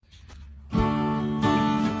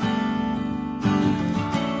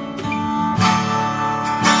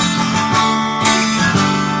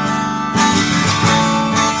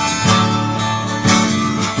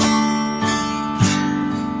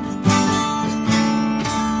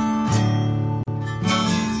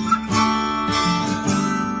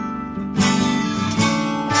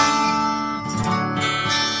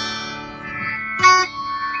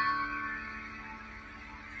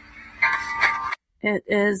It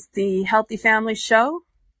is the Healthy Family Show,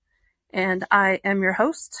 and I am your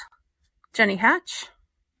host, Jenny Hatch.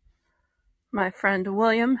 My friend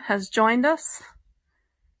William has joined us,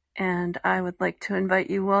 and I would like to invite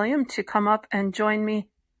you, William, to come up and join me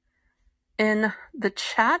in the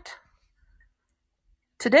chat.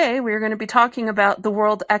 Today, we're going to be talking about the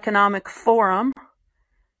World Economic Forum,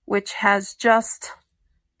 which has just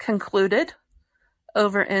concluded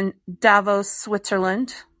over in Davos,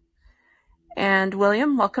 Switzerland. And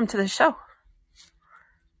William, welcome to the show.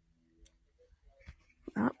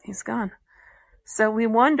 Oh, he's gone. So we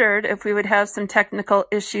wondered if we would have some technical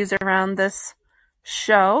issues around this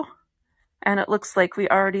show, and it looks like we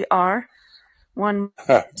already are. My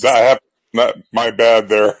bad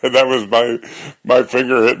there. That was my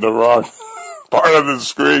finger hitting the wrong part of the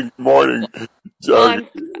screen. Good morning. Well,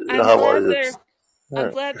 How are you?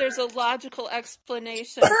 I'm glad there's a logical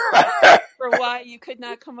explanation for why you could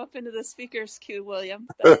not come up into the speaker's queue, William.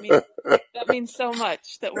 That means so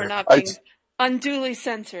much that we're not being unduly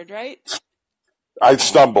censored, right? I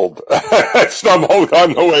stumbled. I stumbled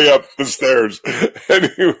on the way up the stairs.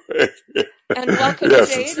 Anyway. And welcome,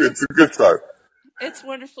 yes, Jade. it's a good start. It's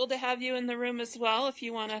wonderful to have you in the room as well. If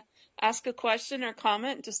you want to ask a question or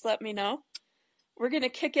comment, just let me know. We're going to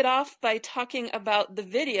kick it off by talking about the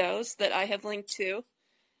videos that I have linked to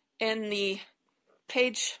in the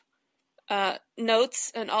page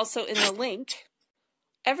notes and also in the link.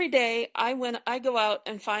 Every day I go out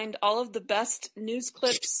and find all of the best news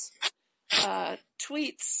clips,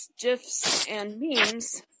 tweets, GIFs, and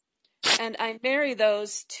memes, and I marry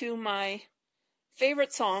those to my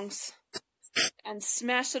favorite songs and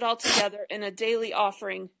smash it all together in a daily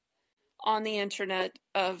offering on the internet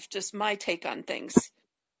of just my take on things.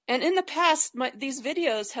 And in the past, these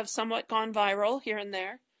videos have somewhat gone viral here and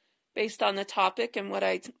there based on the topic and what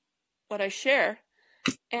I share.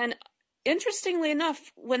 And interestingly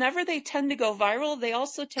enough, whenever they tend to go viral, they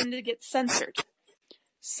also tend to get censored.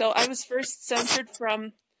 So I was first censored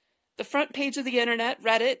from the front page of the internet,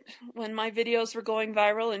 Reddit, when my videos were going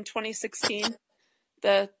viral in 2016.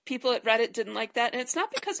 The people at Reddit didn't like that. And it's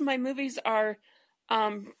not because my movies are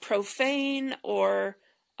profane or,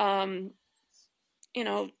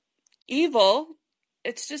 evil.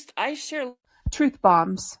 It's just I share truth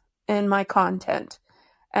bombs in my content.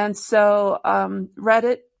 And so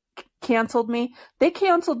Reddit canceled me. They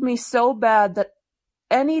canceled me so bad that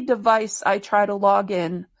any device I try to log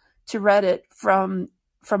in to Reddit from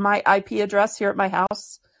my IP address here at my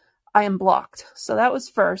house, I am blocked. So that was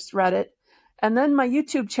first, Reddit. And then my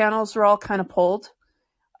YouTube channels were all kind of pulled.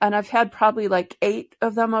 And I've had probably like 8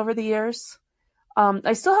 of them over the years.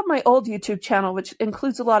 I still have my old YouTube channel, which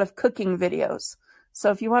includes a lot of cooking videos. So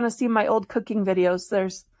if you want to see my old cooking videos,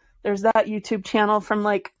 there's that YouTube channel from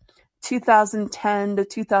like 2010 to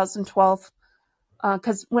 2012.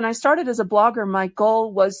 Because when I started as a blogger, my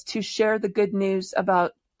goal was to share the good news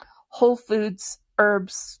about whole foods,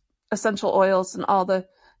 herbs, essential oils, and all the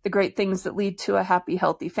great things that lead to a happy,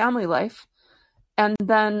 healthy family life. And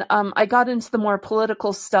then I got into the more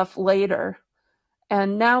political stuff later.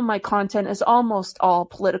 And now my content is almost all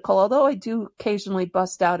political, although I do occasionally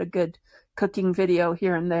bust out a good cooking video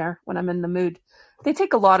here and there when I'm in the mood. They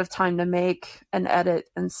take a lot of time to make and edit.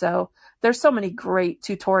 And so there's so many great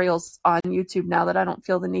tutorials on YouTube now that I don't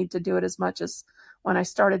feel the need to do it as much as when I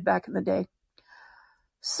started back in the day.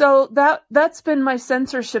 So that's been my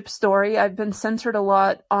censorship story. I've been censored a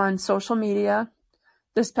lot on social media.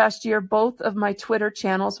 This past year, both of my Twitter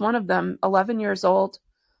channels, one of them 11 years old,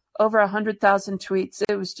 over 100,000 tweets,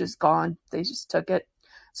 it was just gone. They just took it.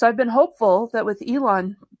 So I've been hopeful that with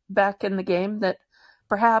Elon back in the game that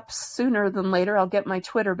perhaps sooner than later I'll get my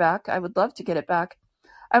Twitter back. I would love to get it back.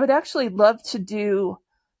 I would actually love to do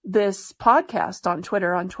this podcast on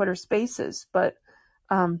Twitter Spaces, but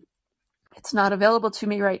it's not available to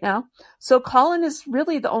me right now. So Callin is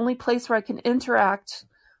really the only place where I can interact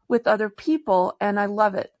with other people, and I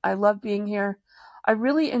love it. I love being here. I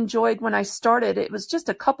really enjoyed when I started. It was just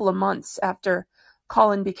a couple of months after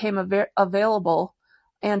Callin became available.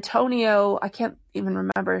 Antonio, I can't even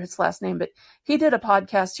remember his last name, but he did a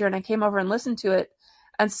podcast here and I came over and listened to it.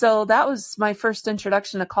 And so that was my first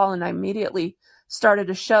introduction to Callin. I immediately started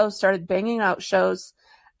a show, started banging out shows.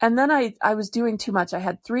 And then I was doing too much. I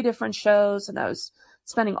had 3 different shows and I was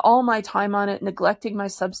spending all my time on it, neglecting my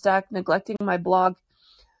Substack, neglecting my blog.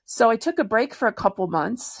 So I took a break for a couple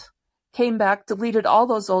months, came back, deleted all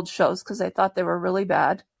those old shows because I thought they were really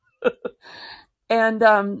bad,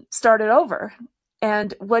 and started over.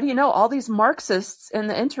 And what do you know? All these Marxists in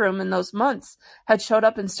the interim in those months had showed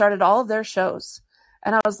up and started all of their shows.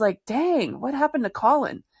 And I was like, dang, what happened to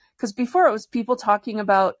Callin? Because before it was people talking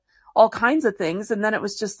about all kinds of things. And then it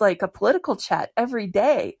was just like a political chat every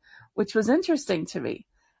day, which was interesting to me.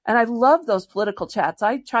 And I love those political chats.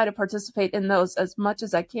 I try to participate in those as much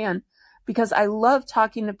as I can because I love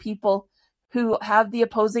talking to people who have the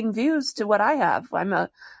opposing views to what I have. I'm a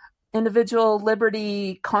individual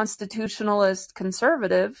liberty constitutionalist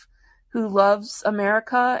conservative who loves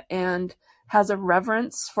America and has a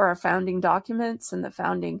reverence for our founding documents and the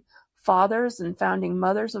founding fathers and founding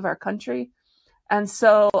mothers of our country. And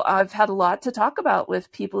so I've had a lot to talk about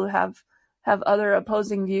with people who have other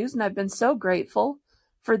opposing views, and I've been so grateful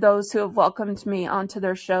for those who have welcomed me onto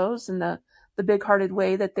their shows and the big-hearted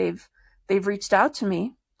way that they've reached out to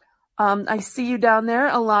me. I see you down there,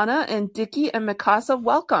 Alana and Dickie and Mikasa.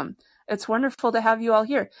 Welcome. It's wonderful to have you all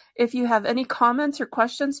here. If you have any comments or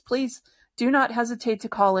questions, please do not hesitate to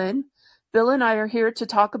call in. Bill and I are here to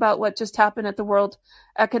talk about what just happened at the World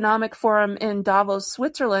Economic Forum in Davos,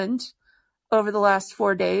 Switzerland over the last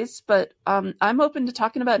 4 days, but I'm open to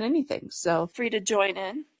talking about anything, so free to join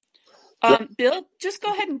in. Bill, just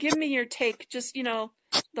go ahead and give me your take, just,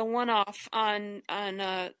 the one-off on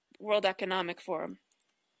World Economic Forum.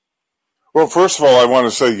 Well, first of all, I want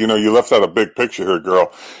to say, you left out a big picture here,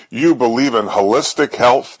 girl. You believe in holistic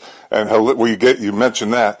health and you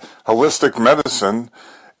mentioned that holistic medicine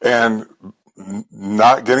and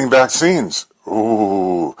not getting vaccines.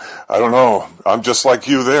 Ooh, I don't know. I'm just like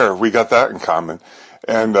you there. We got that in common.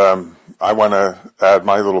 And I want to add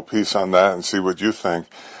my little piece on that and see what you think.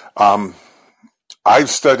 I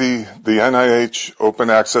study the NIH Open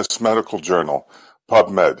Access Medical Journal,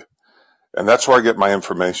 PubMed, and that's where I get my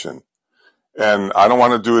information. And I don't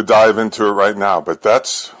want to do a dive into it right now, but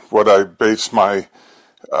that's what I base my,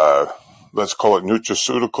 let's call it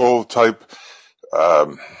nutraceutical type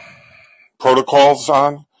protocols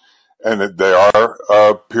on. And they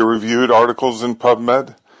are peer-reviewed articles in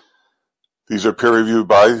PubMed. These are peer-reviewed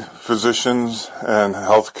by physicians and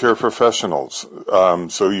healthcare professionals.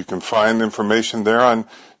 So you can find information there on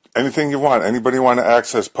anything you want. Anybody want to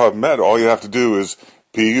access PubMed, all you have to do is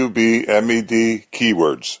PUBMED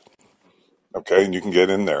keywords. Okay, and you can get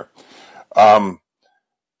in there.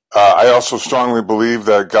 I also strongly believe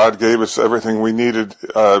that God gave us everything we needed.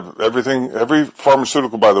 Every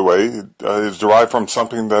pharmaceutical, by the way, is derived from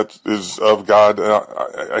something that is of God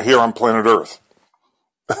here on planet Earth.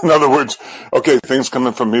 In other words, okay, things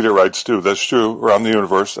coming from meteorites too. That's true around the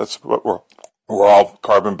universe. That's what we're all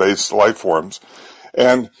carbon-based life forms.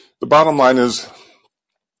 And the bottom line is,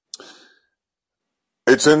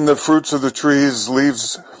 it's in the fruits of the trees,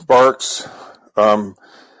 leaves, barks,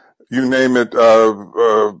 you name it,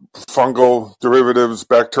 fungal derivatives,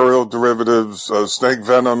 bacterial derivatives, snake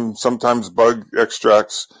venom, sometimes bug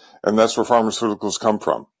extracts, and that's where pharmaceuticals come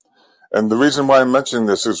from. And the reason why I'm mentioning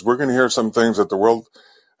this is we're going to hear some things that the World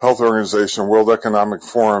Health Organization, World Economic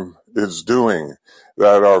Forum is doing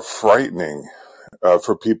that are frightening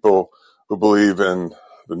for people who believe in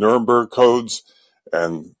the Nuremberg codes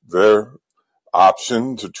and their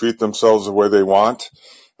option to treat themselves the way they want.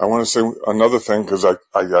 I want to say another thing because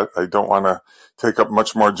I don't want to take up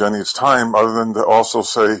much more Jenny's time other than to also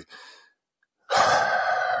say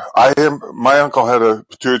my uncle had a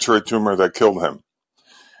pituitary tumor that killed him.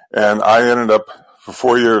 And I ended up for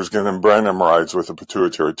 4 years getting brain MRIs with a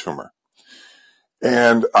pituitary tumor.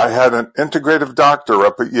 And I had an integrative doctor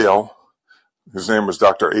up at Yale. His name was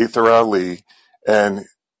Dr. Ather Ali, and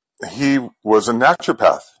he was a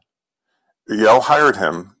naturopath. Yale hired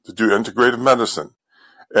him to do integrative medicine.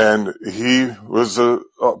 And he was a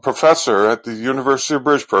professor at the University of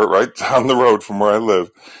Bridgeport, right down the road from where I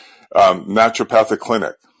live, naturopathic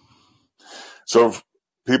clinic. So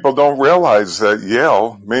people don't realize that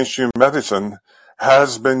Yale, mainstream medicine,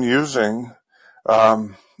 has been using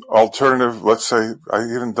alternative, let's say, I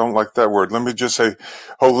even don't like that word. Let me just say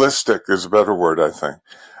holistic is a better word, I think.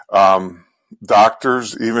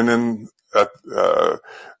 Doctors, even in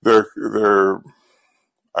their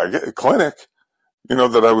clinic,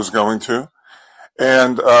 that I was going to.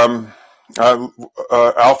 And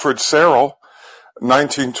Alfred Serrell,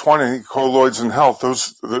 1920, Colloids in Health,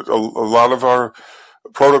 a lot of our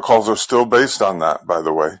protocols are still based on that, by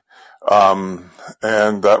the way.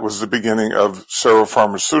 And that was the beginning of Serrell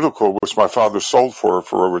Pharmaceutical, which my father sold for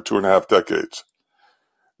over 2.5 decades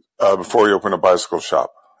before he opened a bicycle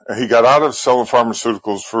shop. And he got out of selling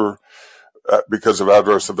pharmaceuticals because of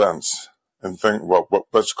adverse events and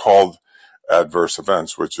what's called adverse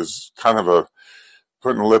events, which is kind of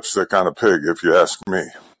putting lipstick on a pig, if you ask me.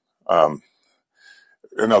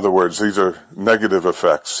 In other words, these are negative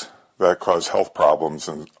effects that cause health problems.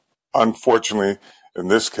 And unfortunately, in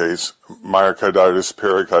this case, myocarditis,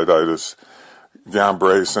 pericarditis,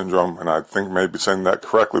 Guillain-Barré syndrome, and I think maybe saying that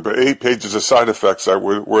correctly, but 8 pages of side effects that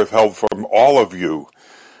were withheld from all of you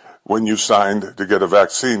when you signed to get a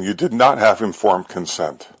vaccine. You did not have informed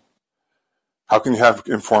consent. How can you have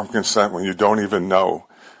informed consent when you don't even know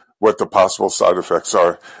what the possible side effects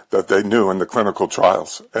are that they knew in the clinical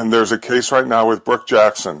trials? And there's a case right now with Brooke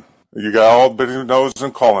Jackson. You got all bitty nose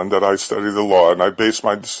and Cullen that I study the law, and I base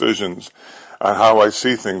my decisions on how I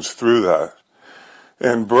see things through that.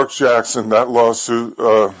 And Brooke Jackson, that lawsuit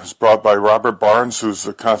is brought by Robert Barnes, who's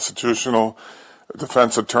a constitutional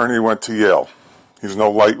defense attorney, went to Yale. He's no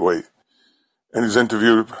lightweight. And he's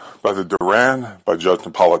interviewed by the Duran, by Judge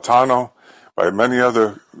Napolitano, by many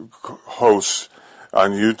other hosts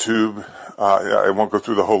on YouTube. I won't go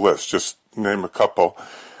through the whole list, just name a couple.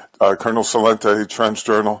 Colonel Salente, Trench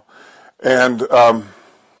Journal. And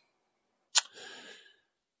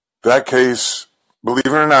that case, believe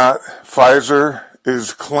it or not, Pfizer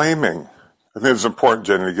is claiming, I think it's important,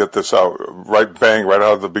 Jenny, to get this out right out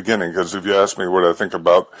of the beginning, because if you ask me what I think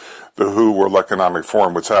about the WHO World Economic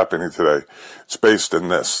Forum, what's happening today, it's based in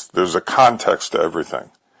this. There's a context to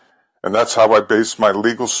everything. And that's how I base my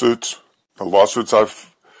legal suits, the lawsuits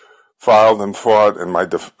I've filed and fought, and my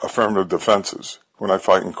affirmative defenses when I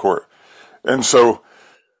fight in court. And so,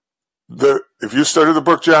 if you study the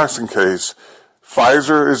Brooke Jackson case,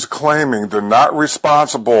 Pfizer is claiming they're not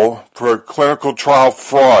responsible for clinical trial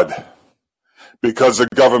fraud because the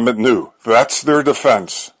government knew. That's their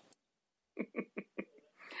defense.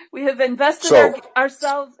 We have invested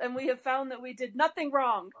ourselves, and we have found that we did nothing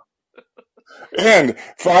wrong. And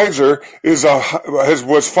Pfizer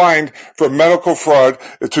was fined for medical fraud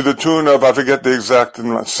to the tune of, I forget the exact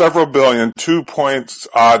amount, several billion,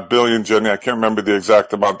 2-point-odd billion, Jenny. I can't remember the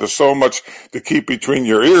exact amount. There's so much to keep between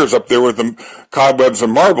your ears up there with the cobwebs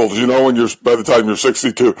and marbles, by the time you're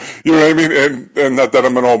 62. You know what I mean? And not that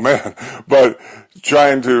I'm an old man, but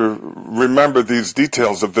trying to remember these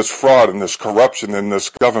details of this fraud and this corruption in this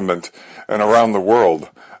government and around the world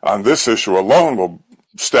on this issue alone will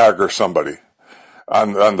stagger somebody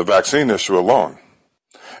on the vaccine issue alone.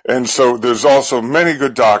 And so there's also many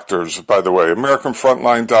good doctors, by the way, American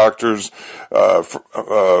frontline doctors,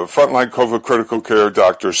 frontline COVID critical care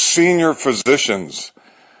doctors, senior physicians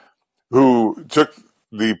who took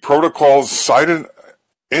the protocols cited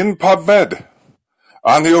in PubMed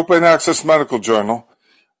on the Open Access Medical Journal.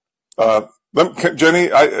 Jenny,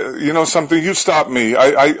 something, you stopped me.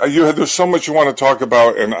 There's so much you want to talk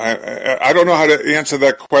about, and I don't know how to answer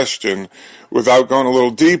that question without going a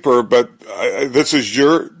little deeper, but this is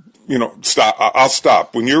your, stop. I'll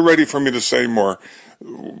stop. When you're ready for me to say more,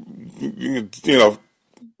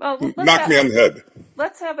 Well, knock me on the head.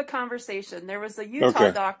 Let's have a conversation. There was a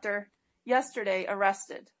Utah doctor yesterday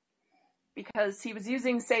arrested because he was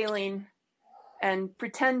using saline and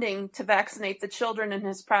pretending to vaccinate the children in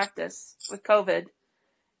his practice with COVID.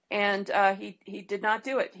 And he did not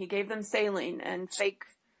do it. He gave them saline and fake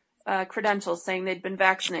credentials saying they'd been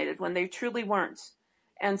vaccinated when they truly weren't.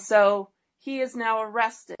 And so he is now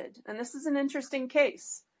arrested. And this is an interesting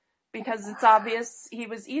case because it's obvious he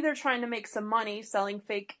was either trying to make some money selling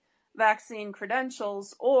fake vaccine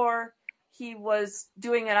credentials, or he was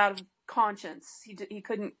doing it out of conscience. He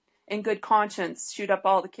couldn't, in good conscience, shoot up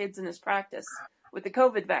all the kids in his practice with the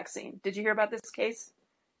COVID vaccine. Did you hear about this case?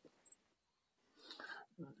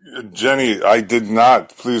 Jenny, I did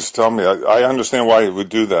not. Please tell me. I understand why he would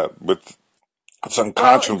do that. It's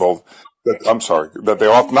unconscionable. That they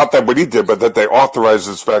not that what he did, but that they authorized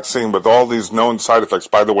this vaccine with all these known side effects.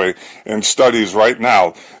 By the way, in studies right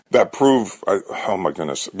now that prove, oh my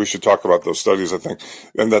goodness, we should talk about those studies, I think,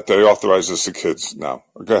 and that they authorize this to kids now.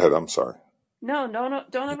 Go ahead. I'm sorry. No,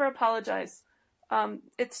 don't ever apologize.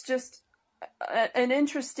 It's just an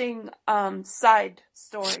interesting side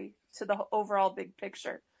story to the overall big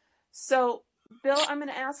picture. So, Bill, I'm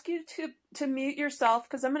going to ask you to mute yourself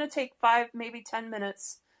because I'm going to take 5, maybe 10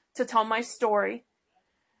 minutes to tell my story,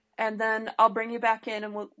 and then I'll bring you back in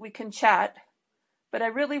and we can chat. But I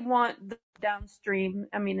really want the downstream,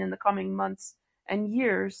 in the coming months and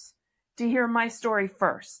years, to hear my story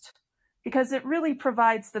first, because it really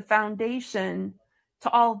provides the foundation to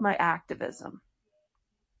all of my activism.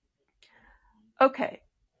 Okay,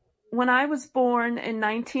 when I was born in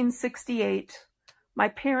 1968, my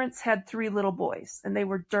parents had 3 little boys, and they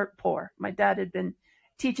were dirt poor. My dad had been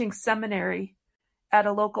teaching seminary at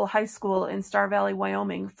a local high school in Star Valley,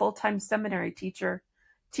 Wyoming, full-time seminary teacher,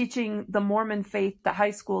 teaching the Mormon faith to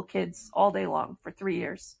high school kids all day long for 3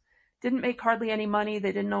 years. Didn't make hardly any money.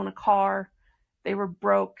 They didn't own a car. They were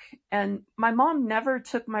broke. And my mom never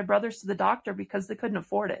took my brothers to the doctor because they couldn't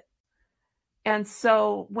afford it. And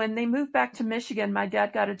so when they moved back to Michigan, my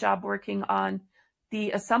dad got a job working on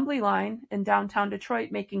the assembly line in downtown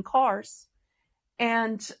Detroit making cars.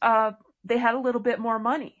 And they had a little bit more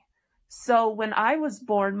money. So when I was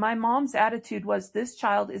born, my mom's attitude was this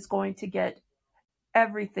child is going to get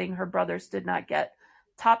everything her brothers did not get.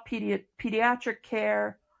 Top pediatric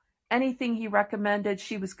care, anything he recommended,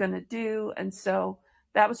 she was going to do. And so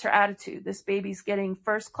that was her attitude. This baby's getting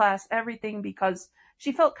first class everything, because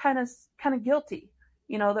she felt kind of guilty,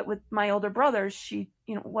 that with my older brothers, she,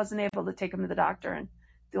 wasn't able to take him to the doctor and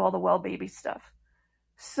do all the well baby stuff.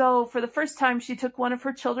 So for the first time, she took one of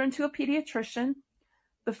her children to a pediatrician.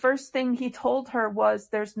 The first thing he told her was,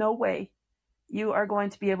 there's no way you are going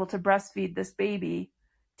to be able to breastfeed this baby,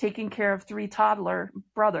 taking care of 3 toddler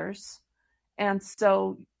brothers. And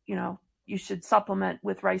so, you should supplement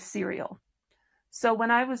with rice cereal. So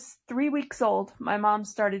when I was 3 weeks old, my mom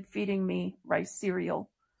started feeding me rice cereal.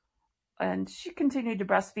 And she continued to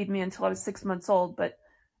breastfeed me until I was 6 months old. But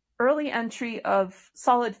early entry of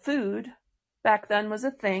solid food back then was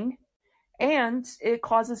a thing, and it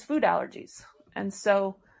causes food allergies. And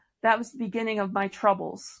so that was the beginning of my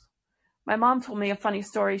troubles. My mom told me a funny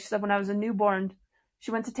story. She said when I was a newborn,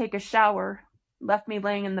 she went to take a shower, left me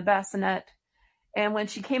laying in the bassinet. And when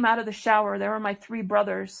she came out of the shower, there were my 3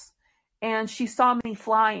 brothers. And she saw me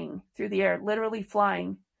flying through the air, literally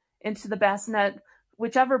flying into the bassinet.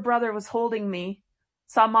 Whichever brother was holding me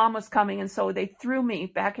saw mom was coming, and so they threw me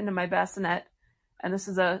back into my bassinet. And this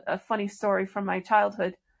is a funny story from my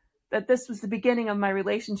childhood, that this was the beginning of my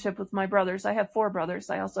relationship with my brothers. I have 4 brothers.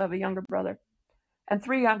 I also have a younger brother and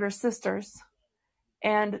 3 younger sisters.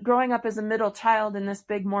 And growing up as a middle child in this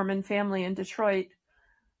big Mormon family in Detroit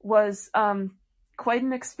was quite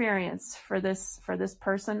an experience for this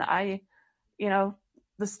person.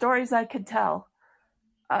 The stories I could tell,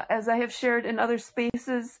 as I have shared in other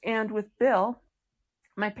spaces and with Bill,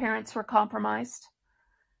 my parents were compromised.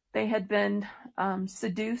 They had been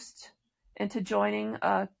seduced into joining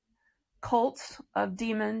a cult of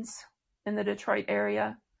demons in the Detroit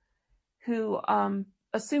area who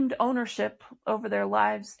assumed ownership over their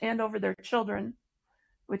lives and over their children,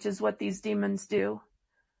 which is what these demons do.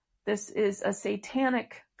 This is a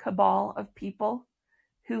satanic cabal of people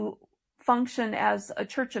who function as a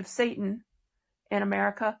church of Satan in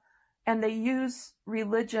America, and they use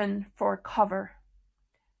religion for cover.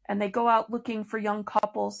 And they go out looking for young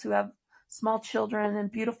couples who have small children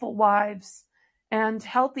and beautiful wives and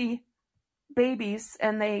healthy babies,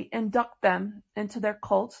 and they induct them into their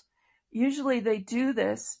cult. Usually they do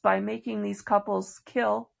this by making these couples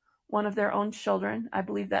kill one of their own children. I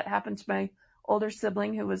believe that happened to my older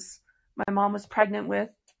sibling, who my mom was pregnant with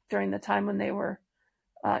during the time when they were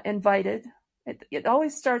invited. It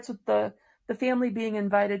always starts with the family being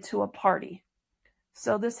invited to a party.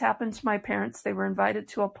 So this happened to my parents. They were invited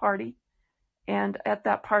to a party, and at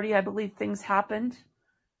that party, I believe things happened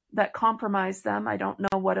that compromised them. I don't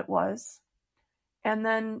know what it was. And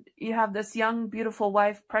then you have this young, beautiful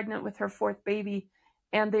wife pregnant with her 4th baby,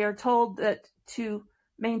 and they are told that to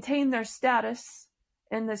maintain their status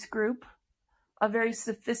in this group of very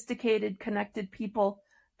sophisticated, connected people,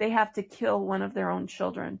 they have to kill one of their own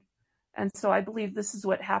children. And so I believe this is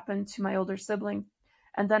what happened to my older sibling.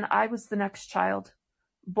 And then I was the next child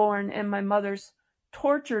born in my mother's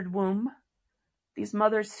tortured womb. These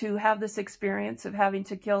mothers who have this experience of having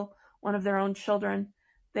to kill one of their own children,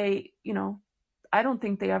 they, I don't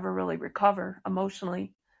think they ever really recover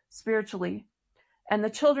emotionally, spiritually. And the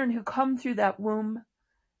children who come through that womb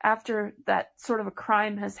after that sort of a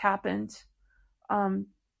crime has happened,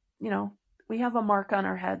 we have a mark on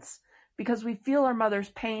our heads because we feel our mother's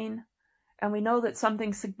pain, and we know that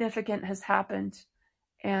something significant has happened,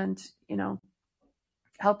 and,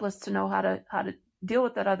 helpless to know how to deal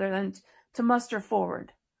with that other than to muster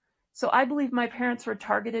forward. So I believe my parents were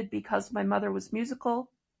targeted because my mother was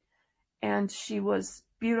musical, and she was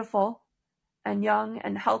beautiful and young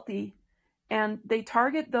and healthy, and they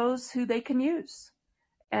target those who they can use.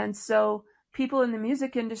 And so people in the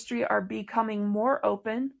music industry are becoming more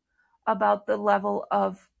open about the level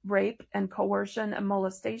of rape and coercion and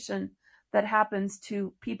molestation that happens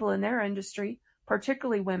to people in their industry,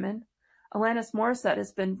 particularly women. Alanis Morissette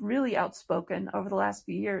has been really outspoken over the last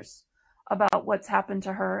few years about what's happened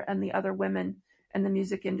to her and the other women in the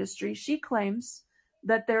music industry. She claims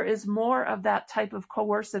that there is more of that type of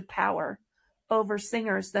coercive power over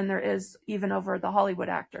singers than there is even over the Hollywood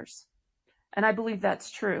actors. And I believe that's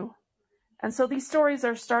true. And so these stories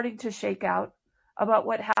are starting to shake out about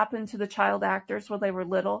what happened to the child actors when they were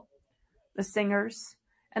little, the singers.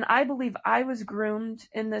 And I believe I was groomed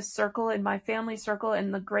in this circle, in my family circle,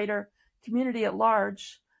 and the greater community at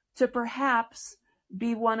large, to perhaps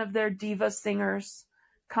be one of their diva singers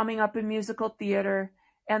coming up in musical theater,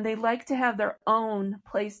 and they like to have their own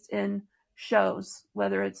placed in shows,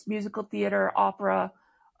 whether it's musical theater, opera,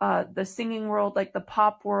 the singing world, like the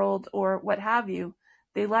pop world, or what have you.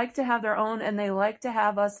 They like to have their own, and they like to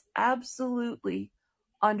have us absolutely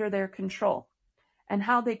under their control. And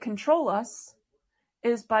how they control us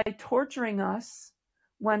is by torturing us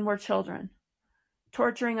when we're children,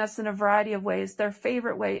 torturing us in a variety of ways. Their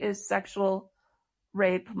favorite way is sexual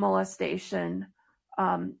rape, molestation,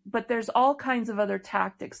 but there's all kinds of other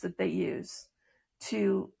tactics that they use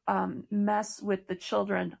to mess with the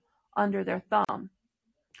children under their thumb.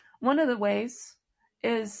 One of the ways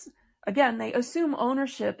is, again, they assume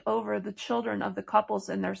ownership over the children of the couples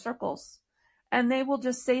in their circles. And they will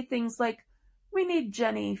just say things like, we need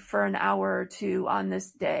Jenny for an hour or two on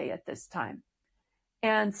this day at this time.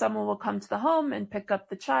 And someone will come to the home and pick up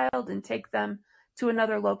the child and take them to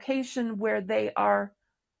another location where they are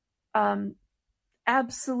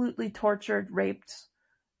absolutely tortured, raped,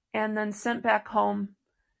 and then sent back home.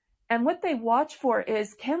 And what they watch for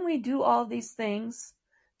is, can we do all these things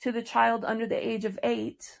to the child under the age of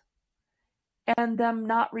 8 and them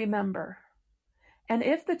not remember? And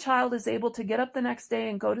if the child is able to get up the next day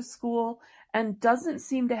and go to school and doesn't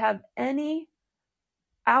seem to have any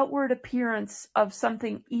outward appearance of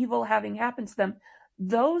something evil having happened to them,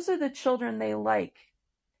 those are the children they like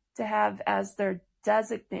to have as their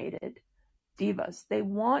designated divas. They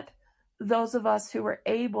want those of us who are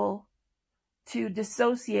able to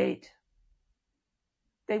dissociate.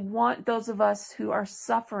 They want those of us who are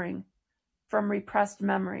suffering from repressed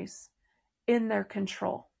memories in their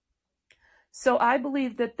control. So I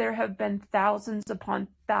believe that there have been thousands upon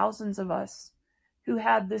thousands of us who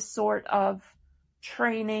had this sort of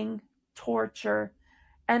training, torture,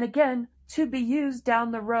 and again, to be used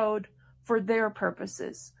down the road for their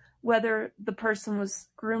purposes, whether the person was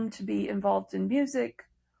groomed to be involved in music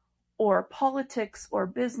or politics or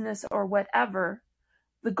business or whatever.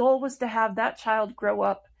 The goal was to have that child grow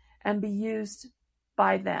up and be used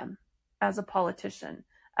by them as a politician,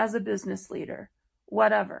 as a business leader,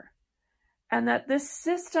 whatever. And that this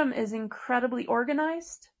system is incredibly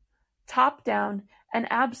organized, top down, and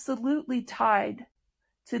absolutely tied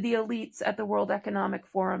to the elites at the World Economic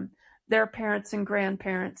Forum, their parents and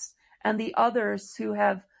grandparents, and the others who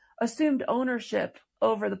have assumed ownership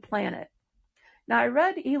over the planet. Now, I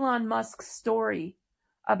read Elon Musk's story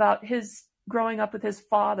about his growing up with his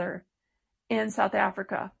father in South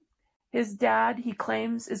Africa. His dad, he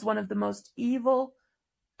claims, is one of the most evil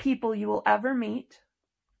people you will ever meet.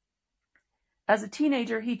 As a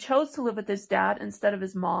teenager, he chose to live with his dad instead of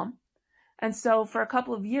his mom. And so for a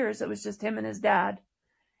couple of years, it was just him and his dad.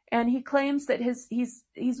 And he claims that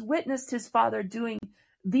he's witnessed his father doing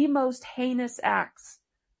the most heinous acts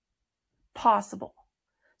possible.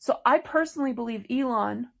 So I personally believe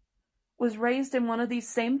Elon was raised in one of these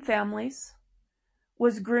same families,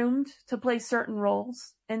 was groomed to play certain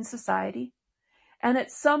roles in society, and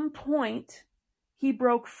at some point, he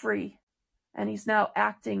broke free, and he's now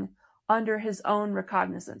acting under his own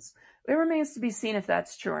recognizance. It remains to be seen if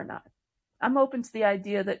that's true or not. I'm open to the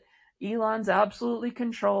idea that Elon's absolutely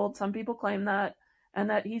controlled. Some people claim that, and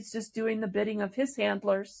that he's just doing the bidding of his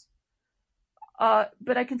handlers.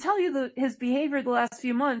 But I can tell you that his behavior the last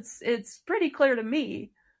few months, it's pretty clear to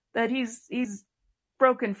me that he's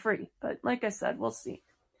broken free. But like I said, we'll see.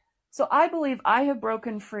 So I believe I have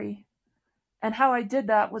broken free. And how I did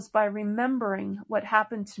that was by remembering what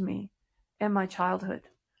happened to me in my childhood,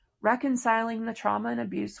 reconciling the trauma and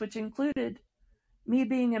abuse, which included me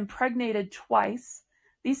being impregnated twice.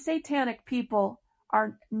 These satanic people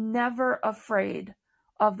are never afraid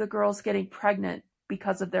of the girls getting pregnant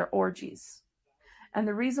because of their orgies. And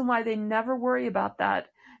the reason why they never worry about that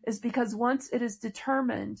is because once it is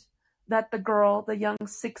determined that the girl, the young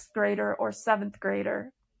 6th grader or 7th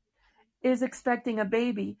grader, is expecting a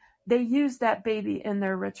baby, they use that baby in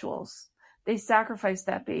their rituals. They sacrifice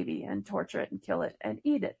that baby and torture it and kill it and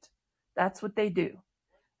eat it. That's what they do.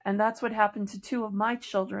 And that's what happened to 2 of my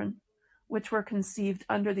children, which were conceived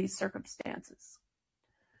under these circumstances.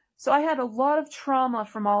 So I had a lot of trauma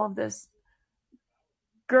from all of this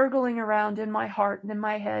gurgling around in my heart and in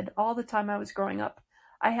my head all the time I was growing up.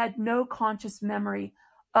 I had no conscious memory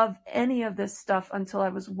of any of this stuff until I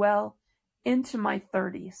was well into my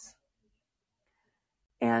 30s.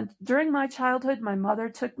 And during my childhood, my mother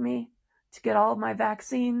took me to get all of my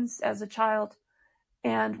vaccines as a child.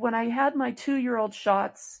 And when I had my 2-year-old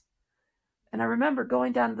shots, and I remember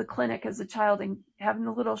going down to the clinic as a child and having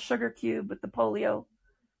the little sugar cube with the polio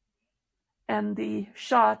and the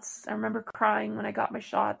shots. I remember crying when I got my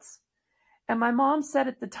shots. And my mom said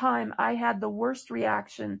at the time I had the worst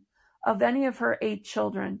reaction of any of her 8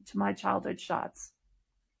 children to my childhood shots.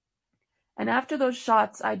 And after those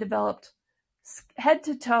shots, I developed head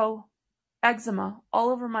to toe eczema all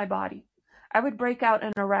over my body. I would break out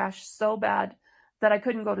in a rash so bad that I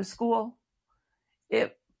couldn't go to school.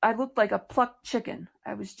 I looked like a plucked chicken.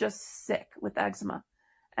 I was just sick with eczema.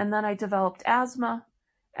 And then I developed asthma,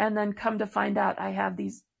 and then come to find out I have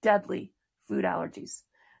these deadly food allergies.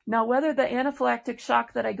 Now, whether the anaphylactic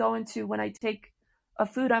shock that I go into when I take a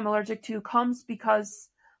food I'm allergic to comes because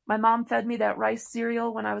my mom fed me that rice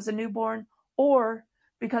cereal when I was a newborn, or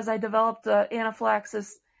because I developed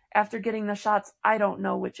anaphylaxis after getting the shots, I don't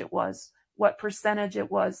know which it was, what percentage it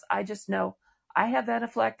was. I just know I have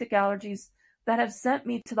anaphylactic allergies that have sent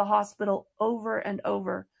me to the hospital over and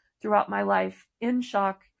over throughout my life in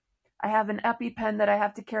shock. I have an EpiPen that I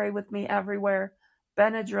have to carry with me everywhere,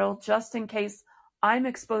 Benadryl, just in case I'm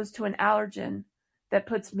exposed to an allergen that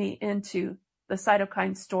puts me into the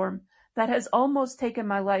cytokine storm that has almost taken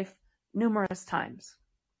my life numerous times.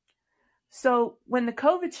 So when the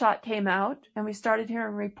COVID shot came out and we started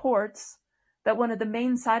hearing reports that one of the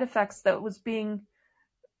main side effects that was being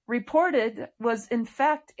reported was in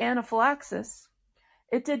fact anaphylaxis,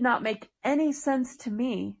 it did not make any sense to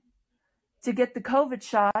me to get the COVID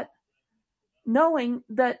shot knowing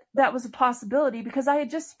that that was a possibility, because I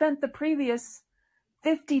had just spent the previous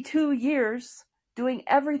 52 years doing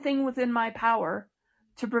everything within my power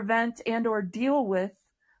to prevent and or deal with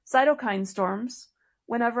cytokine storms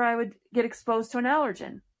whenever I would get exposed to an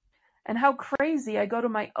allergen. And how crazy, I go to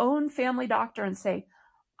my own family doctor and say,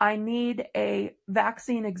 I need a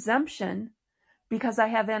vaccine exemption because I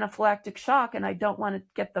have anaphylactic shock and I don't want to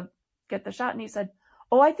get the shot. And he said,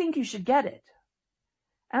 oh, I think you should get it.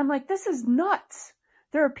 And I'm like, this is nuts.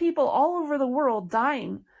 There are people all over the world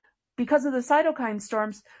dying because of the cytokine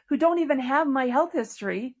storms who don't even have my health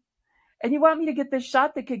history. And you want me to get this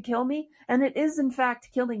shot that could kill me? And it is in fact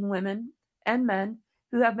killing women and men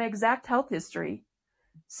who have my exact health history.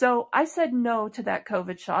 So I said no to that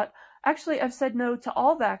COVID shot. Actually, I've said no to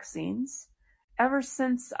all vaccines ever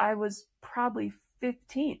since I was probably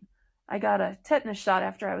 15. I got a tetanus shot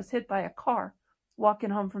after I was hit by a car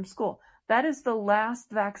walking home from school. That is the last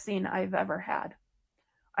vaccine I've ever had.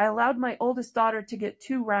 I allowed my oldest daughter to get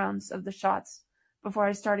 2 rounds of the shots before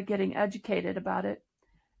I started getting educated about it.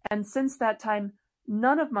 And since that time,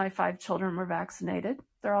 none of my 5 children were vaccinated.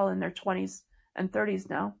 They're all in their 20s and 30s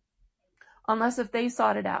now, unless if they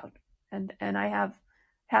sought it out. And I have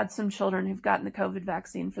had some children who've gotten the COVID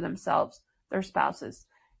vaccine for themselves, their spouses.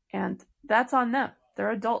 And that's on them.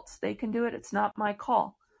 They're adults. They can do it. It's not my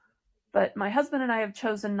call. But my husband and I have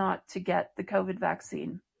chosen not to get the COVID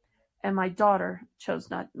vaccine. And my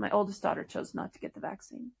oldest daughter chose not to get the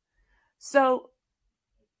vaccine. So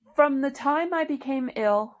from the time I became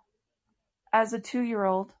ill as a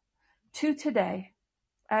 2-year-old to today,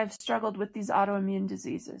 I've struggled with these autoimmune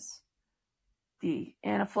diseases, the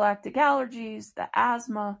anaphylactic allergies, the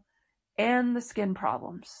asthma, and the skin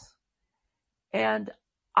problems. And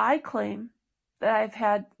I claim that I've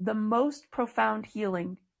had the most profound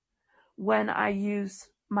healing when I use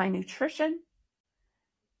my nutrition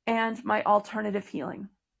and my alternative healing.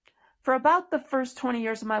 For about the first 20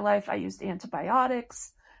 years of my life, I used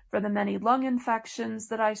antibiotics for the many lung infections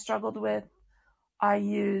that I struggled with. I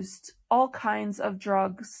used all kinds of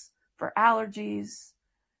drugs for allergies.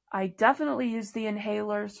 I definitely used the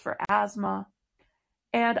inhalers for asthma.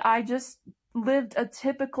 And I just lived a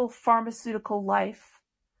typical pharmaceutical life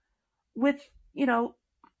with,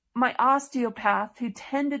 my osteopath, who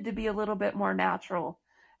tended to be a little bit more natural,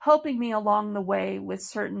 helping me along the way with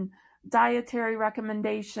certain dietary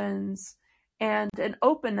recommendations and an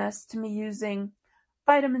openness to me using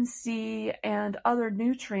vitamin C and other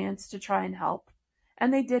nutrients to try and help.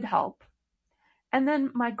 And they did help. And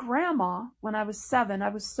then my grandma, when I was 7, I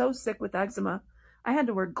was so sick with eczema, I had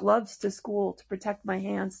to wear gloves to school to protect my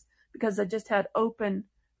hands because I just had open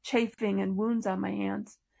chafing and wounds on my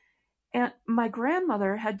hands. And my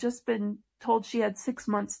grandmother had just been told she had 6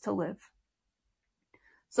 months to live.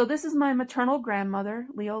 So this is my maternal grandmother,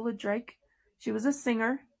 Leola Drake. She was a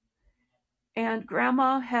singer. And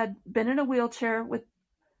grandma had been in a wheelchair with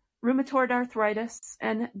rheumatoid arthritis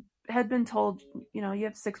and had been told, you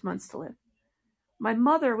have 6 months to live. My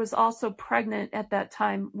mother was also pregnant at that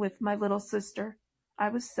time with my little sister. I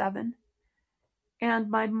was 7. And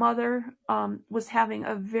my mother was having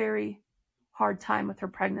a very hard time with her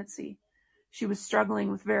pregnancy. She was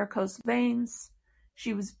struggling with varicose veins.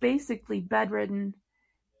 She was basically bedridden,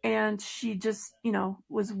 and she just,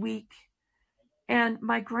 was weak. And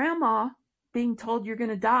my grandma, being told you're going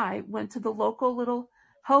to die, went to the local little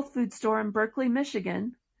health food store in Berkeley,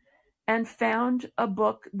 Michigan, and found a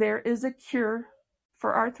book, There is a Cure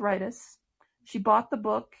for Arthritis. She bought the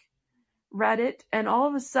book, read it, and all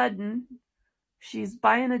of a sudden she's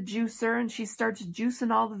buying a juicer and she starts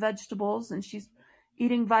juicing all the vegetables and she's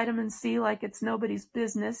eating vitamin C like it's nobody's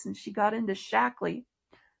business. And she got into Shaklee,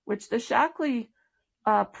 which the Shaklee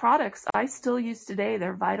products I still use today.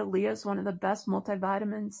 Their Vitalia is one of the best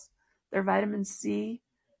multivitamins. Their vitamin C.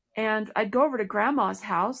 And I'd go over to Grandma's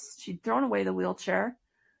house. She'd thrown away the wheelchair.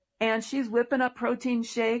 And she's whipping up protein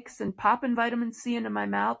shakes and popping vitamin C into my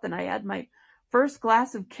mouth. And I had my first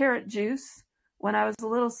glass of carrot juice when I was a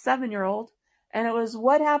little 7-year-old. And it was,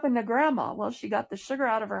 what happened to Grandma? Well, she got the sugar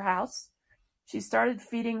out of her house. She started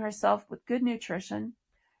feeding herself with good nutrition.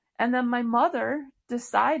 And then my mother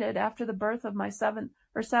decided, after the birth of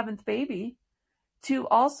her seventh baby, to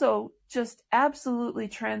also just absolutely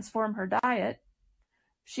transform her diet.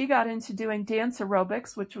 She got into doing dance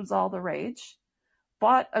aerobics, which was all the rage,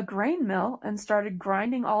 bought a grain mill and started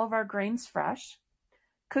grinding all of our grains fresh,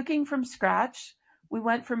 cooking from scratch. We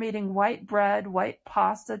went from eating white bread, white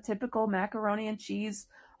pasta, typical macaroni and cheese,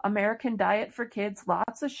 American diet for kids,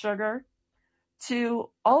 lots of sugar, to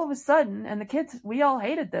all of a sudden, and the kids, we all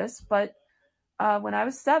hated this, but when I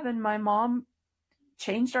was 7, my mom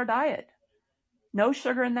changed our diet. No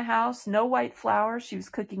sugar in the house, no white flour. She was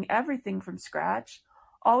cooking everything from scratch.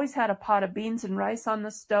 Always had a pot of beans and rice on the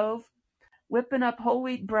stove, whipping up whole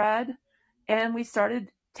wheat bread, and we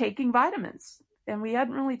started taking vitamins. And we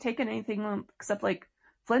hadn't really taken anything except like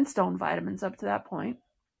Flintstone vitamins up to that point.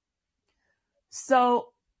 So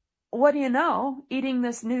what do you know? Eating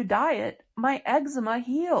this new diet, my eczema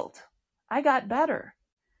healed. I got better.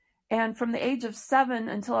 And from the age of 7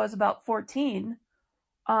 until I was about 14,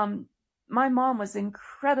 my mom was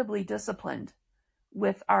incredibly disciplined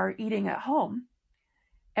with our eating at home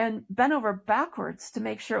and bent over backwards to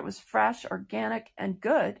make sure it was fresh, organic, and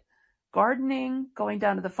good. Gardening, going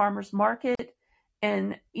down to the farmer's market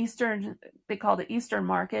in Eastern, they called it Eastern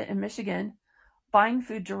Market in Michigan, buying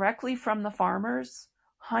food directly from the farmers,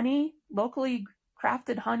 honey, locally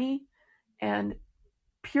crafted honey, and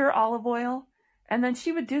pure olive oil. And then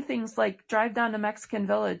she would do things like drive down to Mexican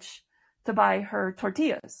Village to buy her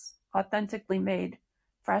tortillas, authentically made,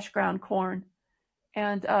 fresh ground corn.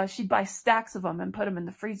 And she'd buy stacks of them and put them in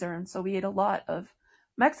the freezer. And so we ate a lot of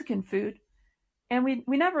Mexican food. And we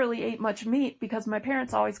never really ate much meat because my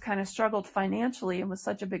parents always kind of struggled financially, and with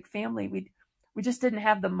such a big family, we just didn't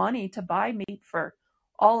have the money to buy meat for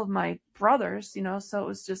all of my brothers, so it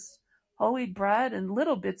was just whole wheat bread and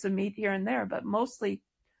little bits of meat here and there, but mostly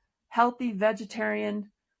healthy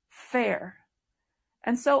vegetarian fare.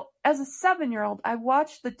 And so as a 7-year-old, I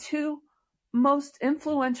watched the two most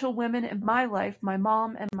influential women in my life, my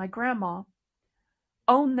mom and my grandma,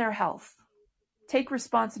 own their health, take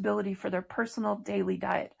responsibility for their personal daily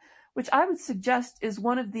diet, which I would suggest is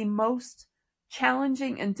one of the most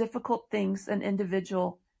challenging and difficult things an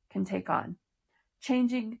individual can take on.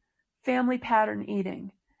 Changing family pattern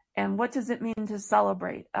eating. And what does it mean to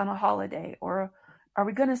celebrate on a holiday? Or are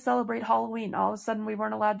we going to celebrate Halloween? All of a sudden we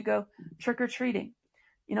weren't allowed to go trick-or-treating.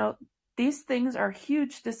 These things are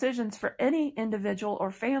huge decisions for any individual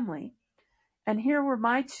or family. And here were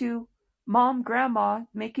my two, mom, grandma,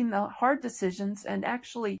 making the hard decisions and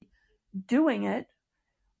actually doing it.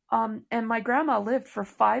 And my grandma lived for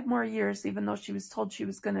 5 more years, even though she was told she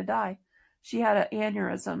was going to die. She had an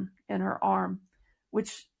aneurysm in her arm,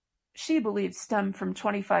 which she believed stemmed from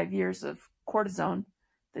 25 years of cortisone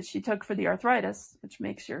that she took for the arthritis, which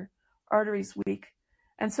makes your arteries weak.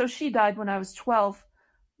 And so she died when I was 12.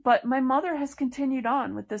 But my mother has continued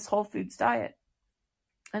on with this whole foods diet.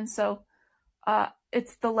 And so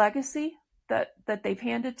it's the legacy that they've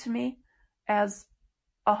handed to me as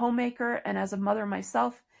a homemaker and as a mother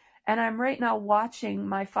myself. And I'm right now watching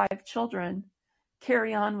my 5 children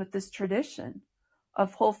carry on with this tradition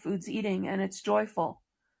of whole foods eating. And it's joyful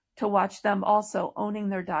to watch them also owning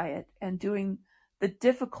their diet and doing the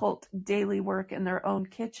difficult daily work in their own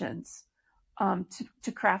kitchens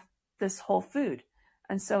to craft this whole food.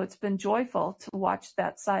 And so it's been joyful to watch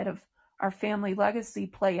that side of our family legacy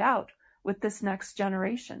play out with this next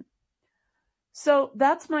generation. So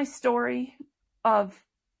that's my story of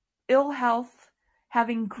ill health,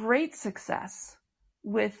 having great success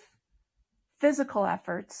with physical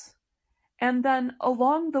efforts. And then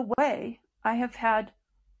along the way, I have had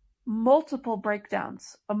multiple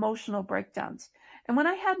breakdowns, emotional breakdowns. And when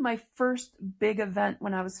I had my first big event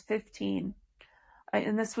when I was 15,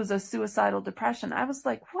 and this was a suicidal depression, I was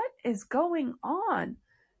like, what is going on?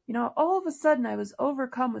 All of a sudden I was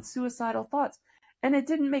overcome with suicidal thoughts. And it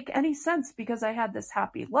didn't make any sense because I had this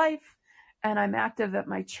happy life and I'm active at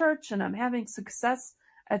my church, and I'm having success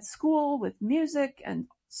at school with music and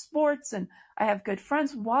sports, and I have good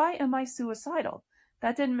friends. Why am I suicidal?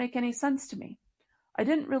 That didn't make any sense to me. I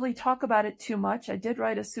didn't really talk about it too much. I did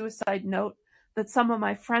write a suicide note that some of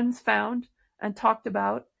my friends found and talked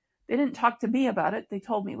about. They didn't talk to me about it. They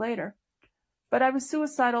told me later. But I was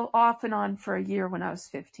suicidal off and on for a year when I was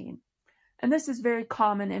 15. And this is very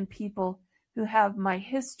common in people who have my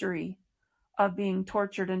history of being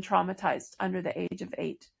tortured and traumatized under the age of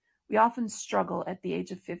 8. We often struggle at the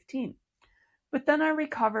age of 15. But then I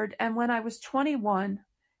recovered, and when I was 21,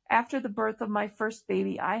 after the birth of my first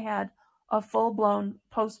baby, I had a full-blown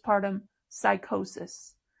postpartum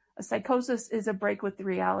psychosis. A psychosis is a break with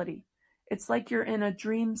reality. It's like you're in a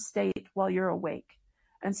dream state while you're awake.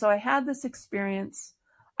 And so I had this experience.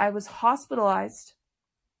 I was hospitalized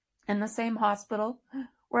in the same hospital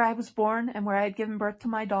where I was born and where I had given birth to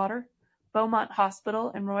my daughter, Beaumont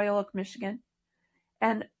Hospital in Royal Oak, Michigan.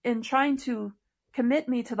 And in trying to commit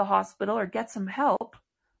me to the hospital or get some help,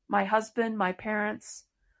 my husband, my parents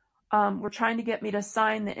were trying to get me to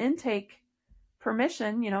sign the intake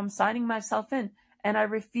permission. I'm signing myself in, and I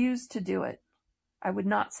refused to do it. I would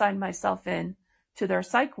not sign myself in to their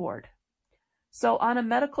psych ward. So on a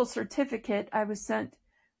medical certificate, I was sent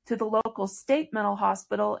to the local state mental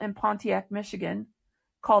hospital in Pontiac, Michigan,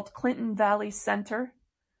 called Clinton Valley Center.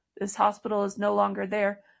 This hospital is no longer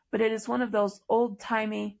there, but it is one of those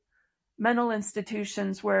old-timey mental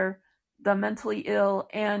institutions where the mentally ill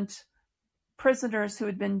and prisoners who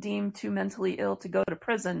had been deemed too mentally ill to go to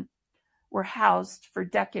prison were housed for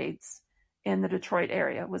decades in the Detroit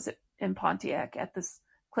area, was in Pontiac at this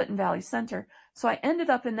Clinton Valley Center. So I ended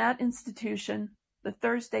up in that institution the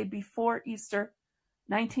Thursday before Easter,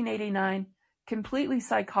 1989, completely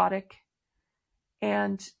psychotic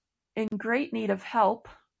and in great need of help.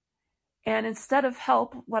 And instead of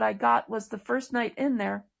help, what I got was the first night in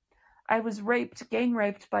there, I was gang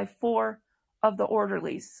raped by 4 of the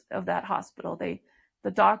orderlies of that hospital.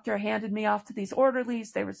 The doctor handed me off to these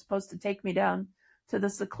orderlies. They were supposed to take me down to the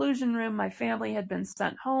seclusion room. My family had been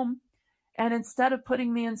sent home. And instead of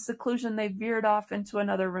putting me in seclusion, they veered off into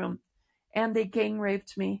another room and they gang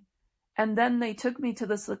raped me. And then they took me to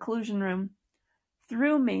the seclusion room,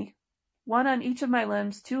 threw me, one on each of my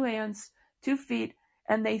limbs, 2 hands, 2 feet,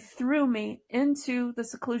 and they threw me into the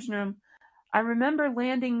seclusion room. I remember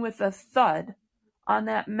landing with a thud on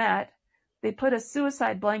that mat. They put a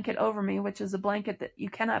suicide blanket over me, which is a blanket that you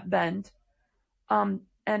cannot bend. And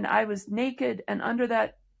I was naked and under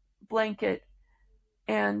that blanket.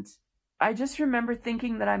 And I just remember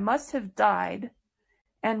thinking that I must have died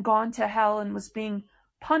and gone to hell and was being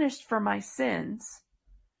punished for my sins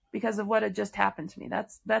because of what had just happened to me.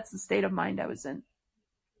 That's the state of mind I was in.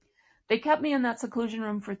 They kept me in that seclusion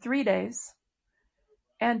room for 3 days.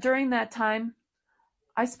 And during that time,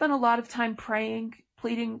 I spent a lot of time praying,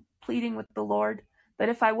 pleading with the Lord that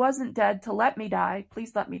if I wasn't dead, to let me die.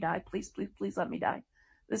 Please let me die. Please, please, please let me die.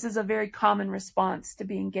 This is a very common response to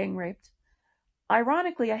being gang raped.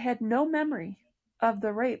 Ironically, I had no memory of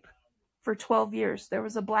the rape for 12 years. There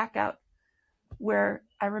was a blackout where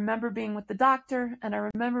I remember being with the doctor and I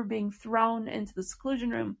remember being thrown into the seclusion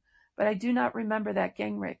room, but I do not remember that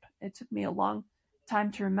gang rape. It took me a long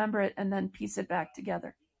time to remember it and then piece it back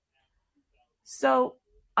together. So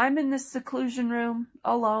I'm in this seclusion room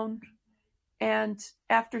alone, and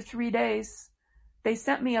after 3 days, they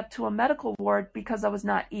sent me up to a medical ward because I was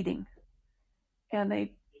not eating. And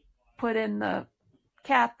they put in the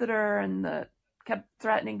catheter and kept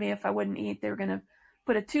threatening me if I wouldn't eat, they were going to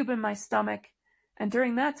put a tube in my stomach. And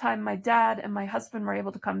during that time, my dad and my husband were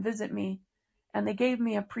able to come visit me, and they gave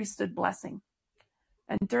me a priesthood blessing.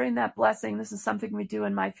 And during that blessing, this is something we do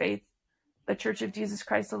in my faith, the Church of Jesus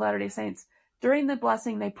Christ of Latter-day Saints. During the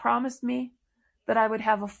blessing, they promised me that I would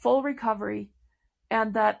have a full recovery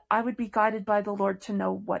and that I would be guided by the Lord to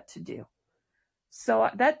know what to do. So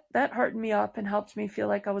that heartened me up and helped me feel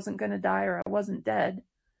like I wasn't going to die or I wasn't dead.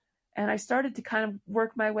 And I started to kind of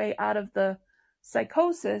work my way out of the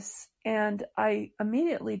psychosis, and I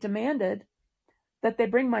immediately demanded that they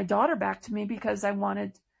bring my daughter back to me because I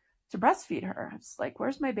wanted to breastfeed her. I was like,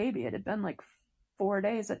 where's my baby? It had been like 4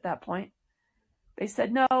 days at that point. They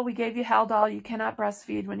said, no, we gave you Haldol. You cannot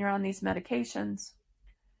breastfeed when you're on these medications.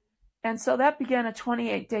 And so that began a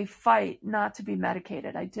 28-day fight not to be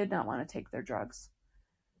medicated. I did not want to take their drugs.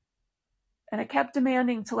 And I kept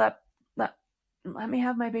demanding to let me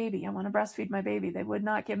have my baby. I want to breastfeed my baby. They would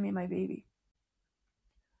not give me my baby.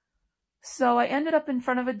 So I ended up in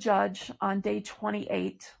front of a judge on day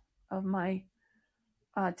 28 of my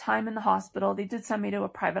time in the hospital. They did send me to a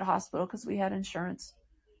private hospital because we had insurance.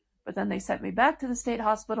 But then they sent me back to the state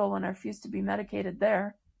hospital when I refused to be medicated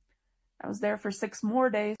there. I was there for 6 more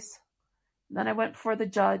days. Then I went before the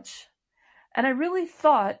judge. And I really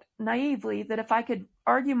thought naively that if I could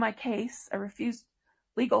argue my case, I refused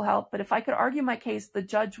legal help, but if I could argue my case, the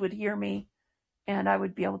judge would hear me and I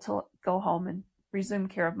would be able to go home and resume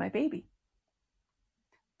care of my baby.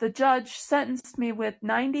 The judge sentenced me with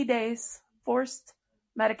 90 days forced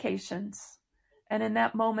medications. And in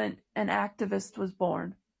that moment, an activist was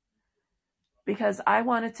born. Because I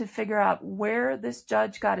wanted to figure out where this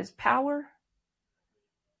judge got his power,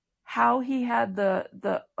 how he had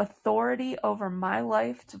the authority over my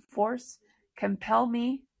life to compel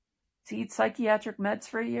me to eat psychiatric meds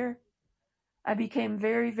for a year. I became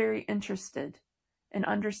very, very interested in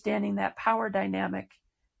understanding that power dynamic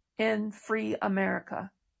in free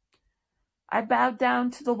America. I bowed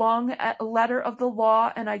down to the long letter of the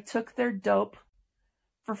law and I took their dope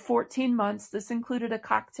for 14 months. This included a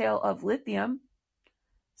cocktail of lithium,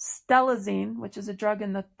 stelazine, which is a drug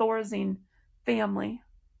in the thorazine family,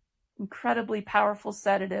 incredibly powerful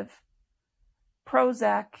sedative,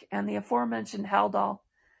 Prozac, and the aforementioned Haldol.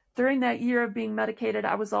 During that year of being medicated,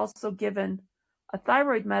 I was also given a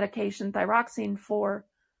thyroid medication, thyroxine, for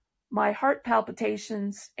my heart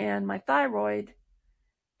palpitations and my thyroid,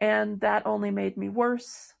 and that only made me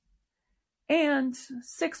worse. And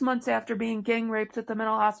 6 months after being gang raped at the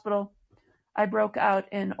mental hospital, I broke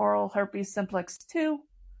out in oral herpes simplex 2,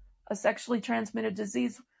 a sexually transmitted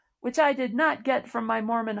disease, which I did not get from my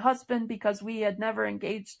Mormon husband because we had never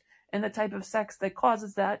engaged in the type of sex that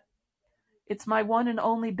causes that. It's my one and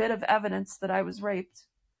only bit of evidence that I was raped.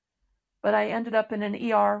 But I ended up in an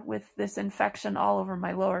ER with this infection all over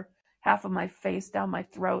my lower half of my face, down my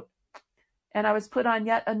throat. And I was put on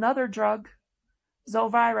yet another drug,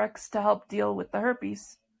 Zovirax, to help deal with the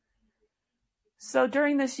herpes. So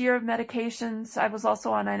during this year of medications, I was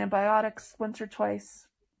also on antibiotics once or twice.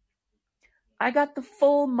 I got the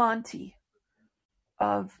full Monty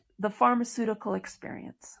of the pharmaceutical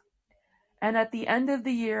experience. And at the end of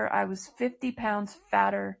the year, I was 50 pounds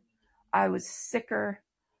fatter. I was sicker.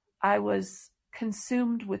 I was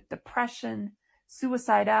consumed with depression,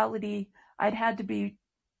 suicidality. I'd had to be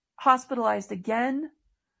hospitalized again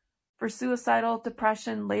for suicidal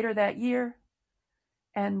depression later that year.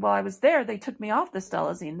 And while I was there, they took me off the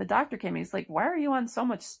stelazine. The doctor came in. He's like, "Why are you on so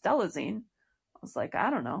much stelazine?" I was like, "I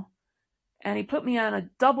don't know." And he put me on a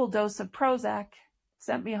double dose of Prozac,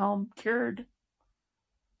 sent me home, cured.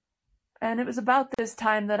 And it was about this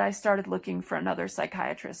time that I started looking for another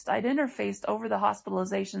psychiatrist. I'd interfaced over the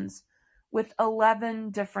hospitalizations with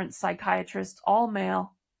 11 different psychiatrists, all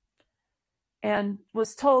male, and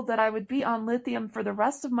was told that I would be on lithium for the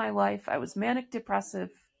rest of my life. I was manic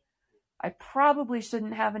depressive. I probably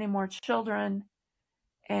shouldn't have any more children.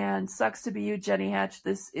 And sucks to be you, Jenny Hatch.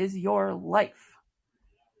 This is your life.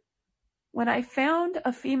 When I found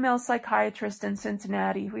a female psychiatrist in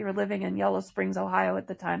Cincinnati, we were living in Yellow Springs, Ohio at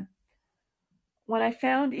the time. When I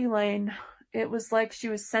found Elaine, it was like she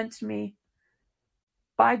was sent to me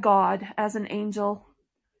by God as an angel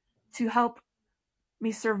to help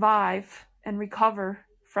me survive and recover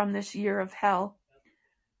from this year of hell.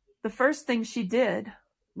 The first thing she did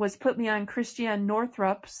was put me on Christiane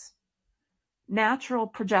Northrup's natural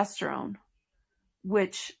progesterone,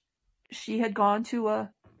 which she had gone to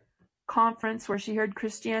a conference where she heard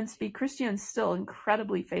Christiane speak. Christiane's still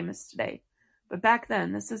incredibly famous today. But back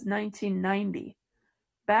then, this is 1990.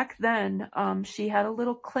 Back then, she had a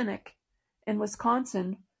little clinic in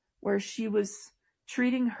Wisconsin where she was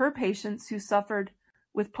treating her patients who suffered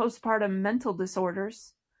with postpartum mental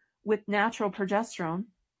disorders with natural progesterone.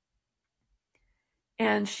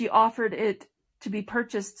 And she offered it to be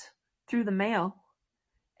purchased through the mail.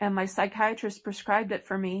 And my psychiatrist prescribed it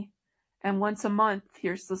for me. And once a month,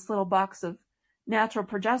 here's this little box of natural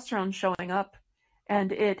progesterone showing up.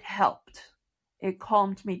 And it helped. It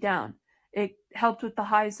calmed me down. It helped with the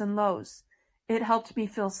highs and lows. It helped me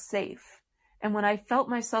feel safe. And when I felt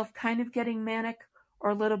myself kind of getting manic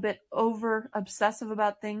or a little bit over obsessive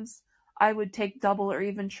about things, I would take double or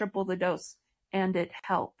even triple the dose. And it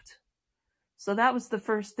helped. So that was the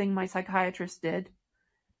first thing my psychiatrist did.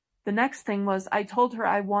 The next thing was I told her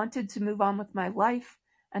I wanted to move on with my life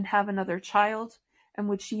and have another child, and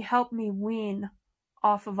would she help me wean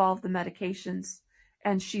off of all of the medications?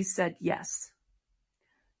 And she said yes.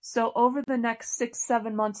 So over the next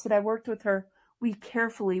 6-7 months that I worked with her, we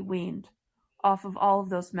carefully weaned off of all of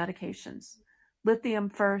those medications. Lithium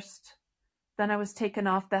first, then I was taken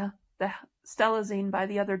off the stelazine by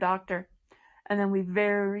the other doctor, and then we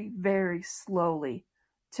very, very slowly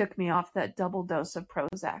took me off that double dose of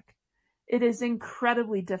Prozac. It is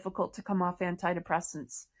incredibly difficult to come off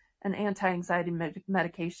antidepressants, and anti-anxiety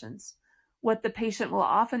medications. What the patient will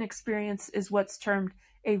often experience is what's termed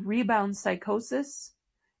a rebound psychosis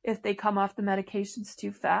if they come off the medications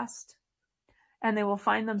too fast, and they will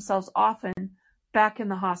find themselves often back in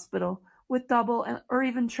the hospital with double or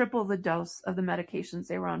even triple the dose of the medications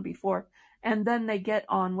they were on before. And then they get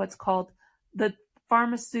on what's called the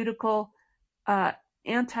pharmaceutical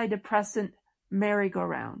antidepressant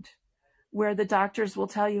merry-go-round, where the doctors will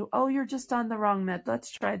tell you, oh, you're just on the wrong med, let's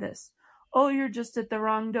try this. Oh, you're just at the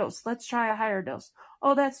wrong dose, let's try a higher dose.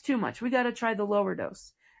 Oh, that's too much, we got to try the lower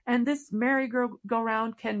dose. And this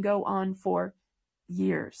merry-go-round can go on for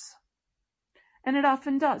years. And it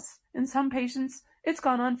often does. In some patients, it's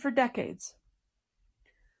gone on for decades.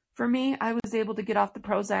 For me, I was able to get off the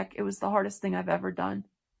Prozac. It was the hardest thing I've ever done.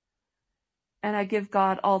 And I give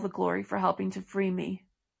God all the glory for helping to free me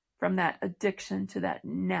from that addiction to that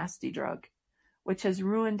nasty drug, which has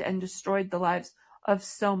ruined and destroyed the lives of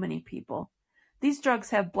so many people. These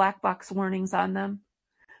drugs have black box warnings on them,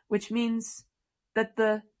 which means that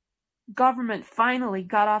the government finally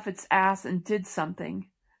got off its ass and did something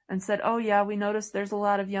and said, oh yeah, we noticed there's a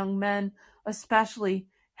lot of young men, especially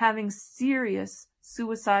having serious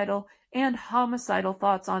suicidal and homicidal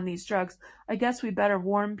thoughts on these drugs. I guess we better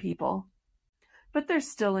warn people. But they're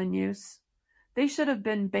still in use. They should have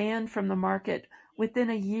been banned from the market within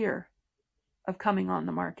a year of coming on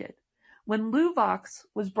the market. When Luvox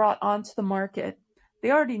was brought onto the market,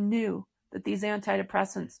 they already knew that these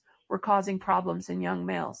antidepressants were causing problems in young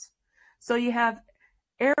males. So you have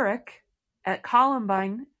Eric at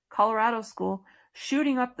Columbine, Colorado school,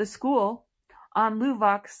 shooting up the school on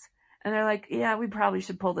Luvox, and they're like, yeah, we probably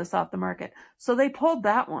should pull this off the market. So they pulled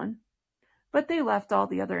that one, but they left all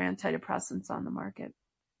the other antidepressants on the market.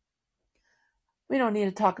 We don't need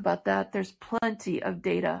to talk about that. There's plenty of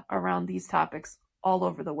data around these topics all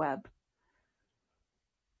over the web.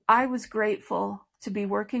 I was grateful to be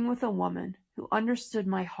working with a woman who understood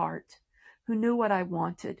my heart, who knew what I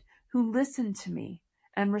wanted, who listened to me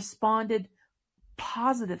and responded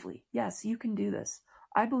positively. Yes, you can do this.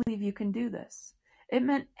 I believe you can do this. It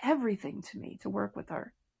meant everything to me to work with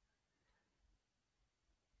her.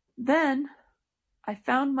 Then I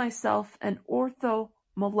found myself an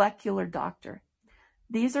orthomolecular doctor.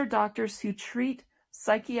 These are doctors who treat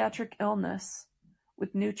psychiatric illness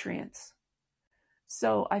with nutrients.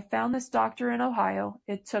 So I found this doctor in Ohio.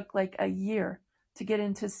 It took like a year to get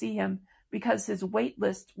in to see him because his wait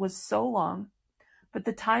list was so long. But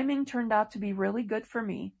the timing turned out to be really good for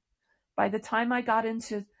me. By the time I got in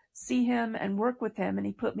to see him and work with him, and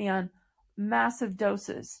he put me on massive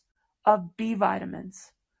doses of B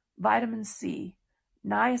vitamins, vitamin C,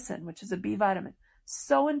 niacin, which is a B vitamin,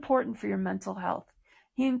 so important for your mental health.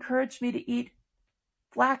 He encouraged me to eat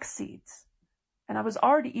flax seeds. And I was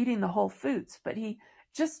already eating the whole foods, but he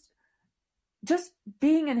just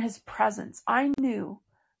being in his presence, I knew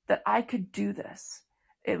that I could do this.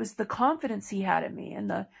 It was the confidence he had in me and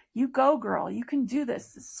the, you go girl, you can do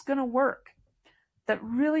this. This is going to work. That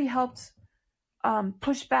really helped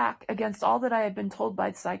push back against all that I had been told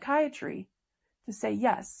by psychiatry to say,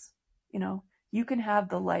 yes, you can have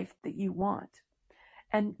the life that you want.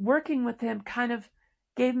 And working with him kind of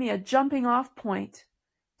gave me a jumping off point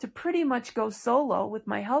to pretty much go solo with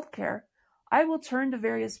my healthcare. I will turn to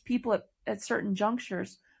various people at certain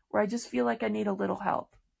junctures where I just feel like I need a little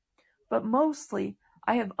help. But mostly,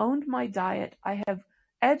 I have owned my diet. I have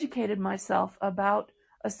educated myself about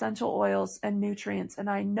essential oils and nutrients, and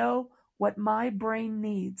I know what my brain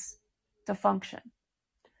needs to function.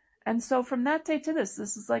 And so from that day to this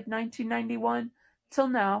is like 1991 till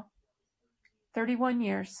now, 31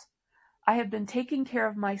 years, I have been taking care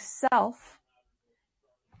of myself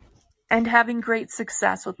and having great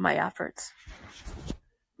success with my efforts.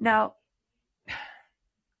 Now,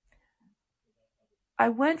 I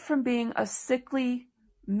went from being a sickly,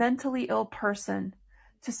 mentally ill person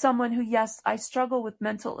to someone who, yes, I struggle with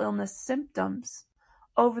mental illness symptoms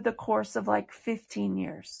over the course of like 15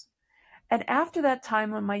 years. And after that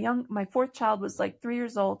time, when my fourth child was like 3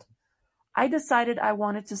 years old, I decided I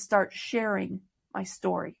wanted to start sharing my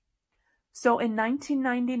story. So in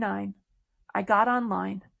 1999, I got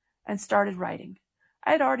online and started writing.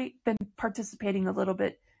 I had already been participating a little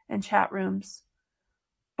bit in chat rooms,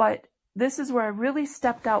 but this is where I really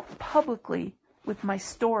stepped out publicly with my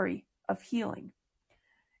story of healing.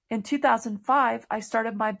 In 2005, I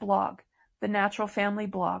started my blog, the Natural Family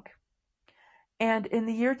Blog. And in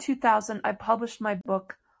the year 2000, I published my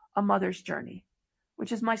book, A Mother's Journey,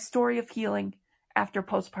 which is my story of healing after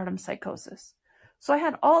postpartum psychosis. So I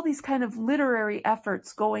had all these kind of literary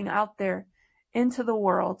efforts going out there into the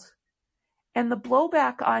world. And the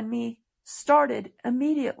blowback on me started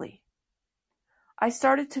immediately. I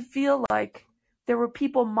started to feel like there were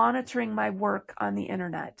people monitoring my work on the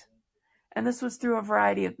internet. And this was through a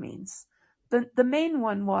variety of means. The main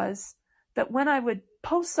one was that when I would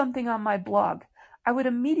post something on my blog, I would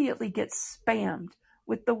immediately get spammed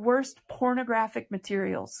with the worst pornographic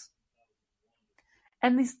materials.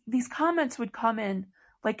 And these comments would come in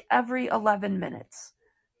like every 11 minutes.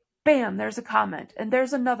 Bam, there's a comment, and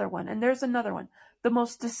there's another one, and there's another one. The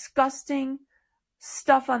most disgusting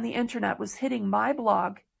stuff on the internet was hitting my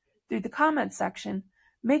blog through the comment section,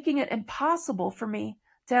 making it impossible for me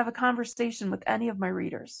to have a conversation with any of my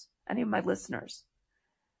readers, any of my listeners.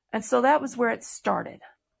 And so that was where it started.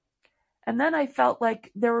 And then I felt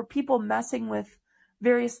like there were people messing with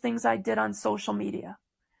various things I did on social media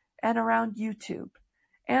and around YouTube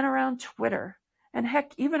and around Twitter and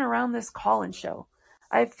heck, even around this call-in show.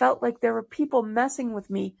 I felt like there were people messing with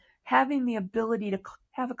me, having the ability to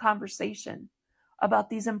have a conversation about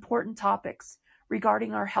these important topics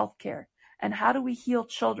regarding our healthcare and how do we heal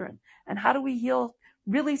children and how do we heal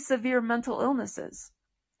really severe mental illnesses.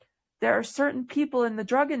 There are certain people in the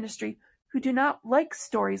drug industry who do not like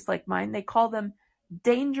stories like mine. They call them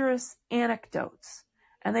dangerous anecdotes,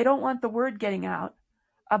 and they don't want the word getting out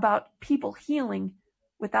about people healing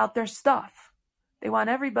without their stuff. They want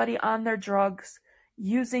everybody on their drugs,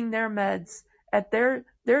 using their meds at their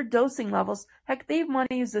dosing levels. Heck, they want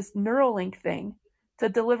to use this Neuralink thing to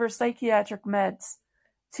deliver psychiatric meds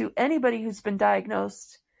to anybody who's been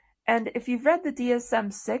diagnosed. And if you've read the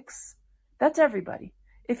DSM-6, that's everybody.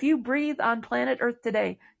 If you breathe on planet Earth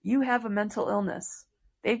today, you have a mental illness.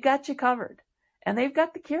 They've got you covered. And they've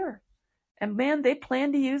got the cure. And man, they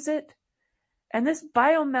plan to use it. And this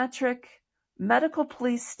biometric medical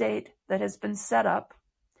police state that has been set up,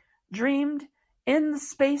 dreamed in the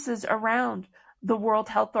spaces around the World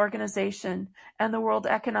Health Organization and the World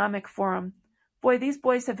Economic Forum. Boy, these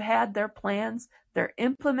boys have had their plans, they're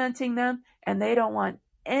implementing them, and they don't want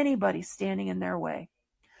anybody standing in their way.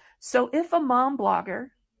 So if a mom blogger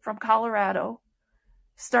from Colorado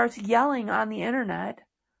starts yelling on the internet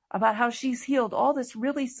about how she's healed all this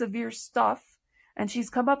really severe stuff, and she's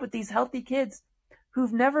come up with these healthy kids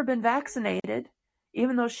who've never been vaccinated,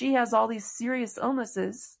 even though she has all these serious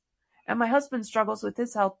illnesses, and my husband struggles with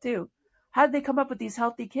his health too. How did they come up with these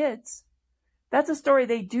healthy kids? That's a story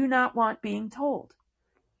they do not want being told.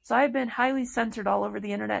 So I've been highly censored all over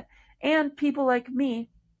the internet, and people like me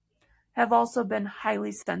have also been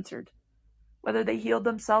highly censored. Whether they healed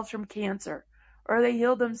themselves from cancer or they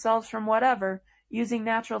healed themselves from whatever using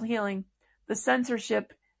natural healing, the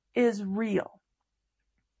censorship is real.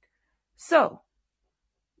 So,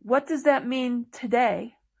 what does that mean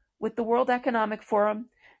today with the World Economic Forum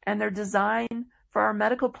and their design for our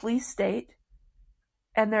medical police state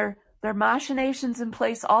and their machinations in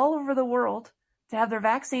place all over the world to have their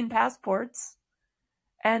vaccine passports?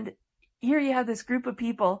 And here you have this group of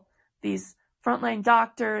people, these frontline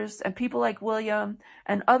doctors and people like William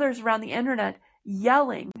and others around the internet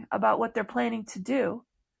yelling about what they're planning to do.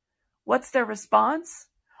 What's their response?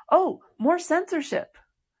 Oh, more censorship.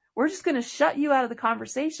 We're just going to shut you out of the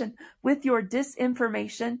conversation with your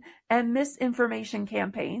disinformation and misinformation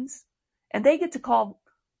campaigns. And they get to call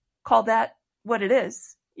that what it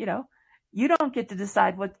is. You know, you don't get to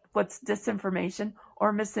decide what's disinformation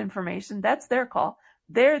or misinformation. That's their call.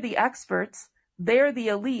 They're the experts. They're the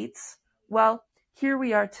elites. Well, here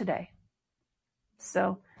we are today.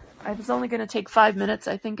 So I was only going to take 5 minutes.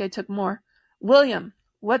 I think I took more. William,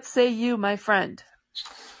 what say you, my friend?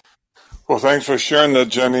 Well, thanks for sharing that,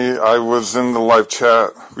 Jenny. I was in the live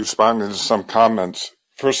chat responding to some comments.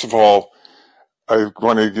 First of all, I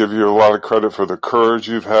want to give you a lot of credit for the courage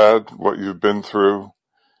you've had, what you've been through,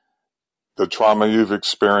 the trauma you've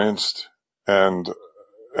experienced, and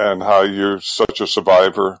how you're such a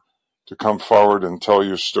survivor to come forward and tell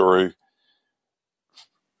your story.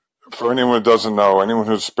 For anyone who doesn't know, anyone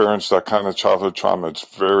who's experienced that kind of childhood trauma, it's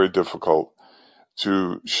very difficult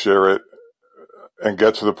to share it and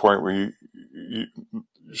get to the point where you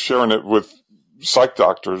sharing it with psych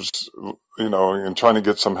doctors, and trying to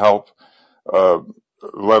get some help,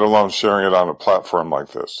 let alone sharing it on a platform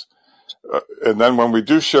like this. And then when we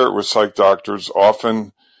do share it with psych doctors,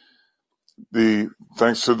 often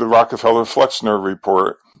thanks to the Rockefeller-Flexner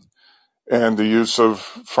report and the use of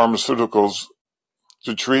pharmaceuticals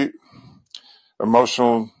to treat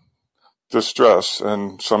emotional distress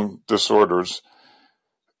and some disorders,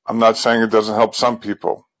 I'm not saying it doesn't help some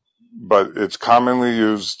people, but it's commonly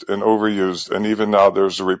used and overused. And even now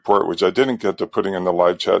there's a report, which I didn't get to putting in the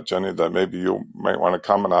live chat, Jenny, that maybe you might want to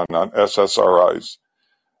comment on SSRIs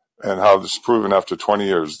and how this is proven after 20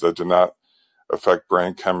 years that do not affect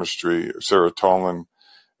brain chemistry, serotonin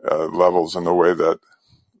levels in the way that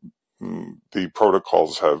the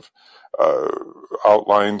protocols have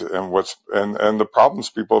outlined, and the problems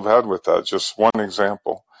people have had with that. Just one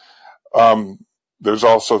example. There's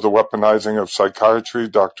also the weaponizing of psychiatry.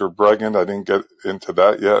 Dr. Bregan, I didn't get into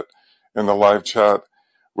that yet in the live chat,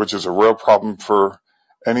 which is a real problem for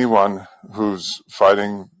anyone who's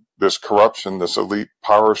fighting this corruption, this elite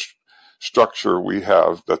power structure we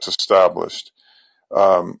have that's established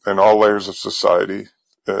in all layers of society,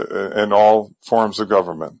 in all forms of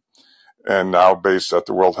government, and now based at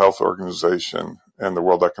the World Health Organization and the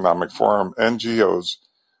World Economic Forum, NGOs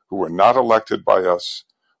who were not elected by us,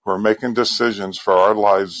 who are making decisions for our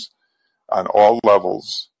lives on all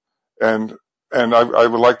levels. And I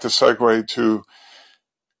would like to segue to,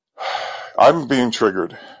 I'm being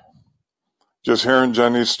triggered. Just hearing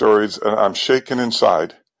Jenny's stories, and I'm shaking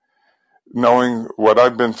inside, knowing what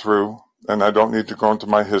I've been through, and I don't need to go into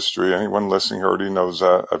my history. Anyone listening already knows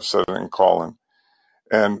that. I've said it in calling.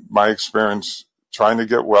 And my experience trying to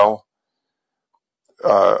get well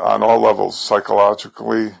on all levels,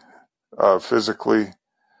 psychologically, physically,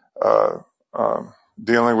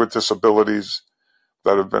 dealing with disabilities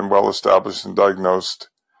that have been well established and diagnosed,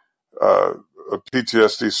 a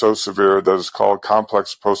PTSD so severe that is called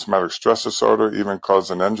complex post-traumatic stress disorder, even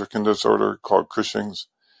caused an endocrine disorder called Cushing's.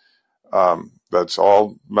 That's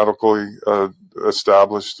all medically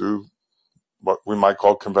established through what we might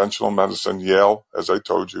call conventional medicine, Yale, as I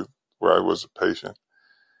told you, where I was a patient.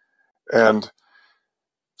 And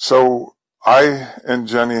so I and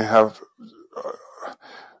Jenny have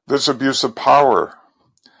this abuse of power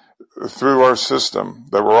through our system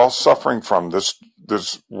that we're all suffering from. This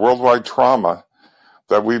worldwide trauma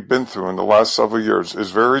that we've been through in the last several years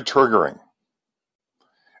is very triggering.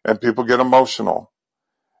 And people get emotional.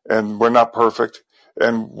 And we're not perfect.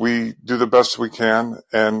 And we do the best we can.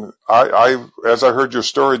 And I as I heard your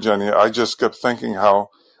story, Jenny, I just kept thinking how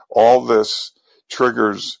all this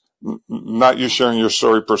triggers, not you sharing your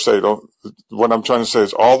story per se. What I'm trying to say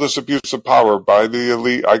is all this abuse of power by the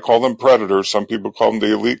elite, I call them predators. Some people call them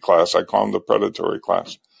the elite class. I call them the predatory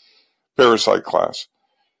class, parasite class.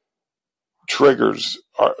 Triggers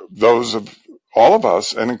are those of all of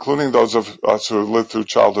us, and including those of us who lived through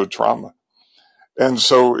childhood trauma. And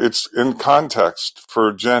so it's in context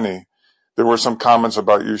for Jenny. There were some comments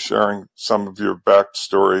about you sharing some of your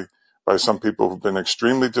backstory by some people who've been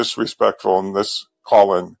extremely disrespectful in this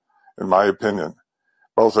call-in my opinion.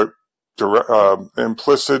 Both a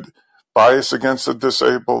implicit bias against the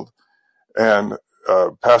disabled and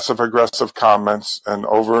passive-aggressive comments and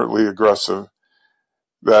overtly aggressive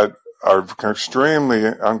that are extremely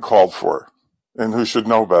uncalled for and who should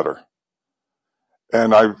know better.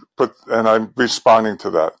 And I'm responding to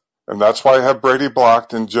that. And that's why I have Brady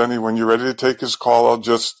blocked. And Jenny, when you're ready to take his call, I'll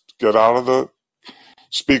just get out of the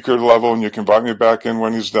speaker level and you can invite me back in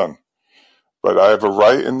when he's done. But I have a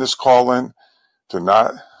right in this call-in to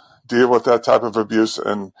not deal with that type of abuse.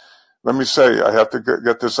 And let me say, I have to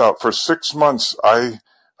get this out. For 6 months, I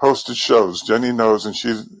hosted shows. Jenny knows,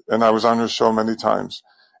 and I was on her show many times.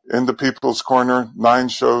 In the People's Corner, 9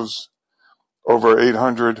 shows, over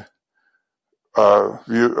 800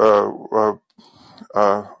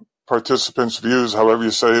 participants' views, however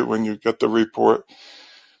you say it when you get the report.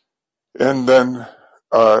 And then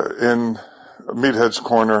in Meathead's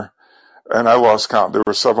Corner, and I lost count, there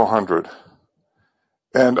were several hundred.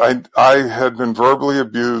 And I had been verbally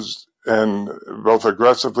abused, and both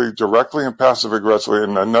aggressively, directly and passive aggressively,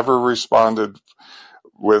 and I never responded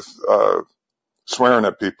with swearing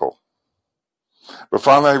at people. But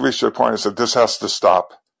finally I reached a point, I said, this has to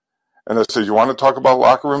stop. And I said, you want to talk about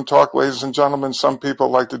locker room talk, ladies and gentlemen? Some people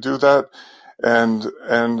like to do that. And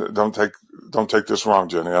don't take this wrong,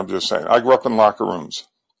 Jenny. I'm just saying. I grew up in locker rooms.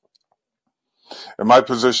 And my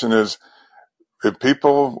position is, if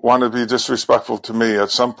people want to be disrespectful to me, at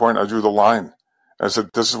some point I drew the line. I said,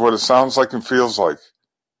 this is what it sounds like and feels like.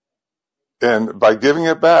 And by giving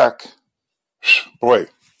it back, boy,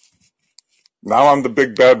 now I'm the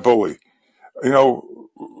big bad bully. You know,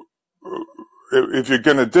 if you're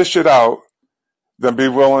going to dish it out, then be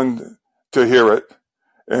willing to hear it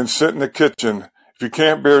and sit in the kitchen. If you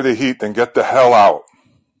can't bear the heat, then get the hell out.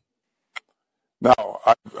 Now,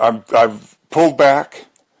 I've pulled back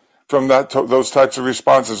from those types of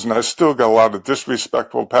responses, and I still got a lot of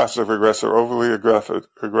disrespectful, passive-aggressive, overly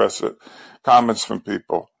aggressive comments from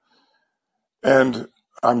people. And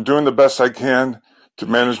I'm doing the best I can to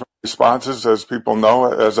manage my responses, as people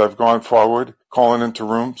know, as I've gone forward, calling into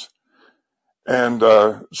rooms. And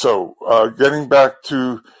so getting back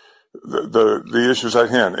to the issues at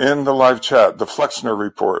hand, in the live chat, the Flexner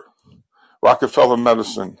report, Rockefeller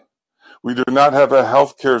medicine. We do not have a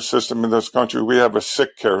healthcare system in this country. We have a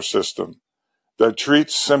sick care system that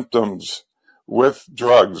treats symptoms with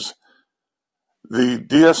drugs. The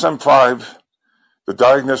DSM-5, the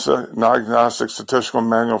Diagnostic Statistical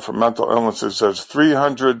Manual for Mental Illnesses, says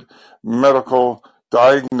 300 medical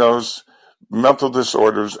diagnosed mental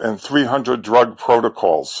disorders and 300 drug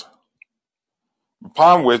protocols,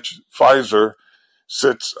 upon which Pfizer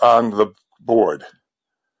sits on the board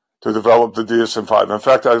to develop the DSM-5. In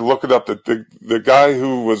fact, I look it up. The guy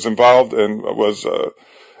who was involved and was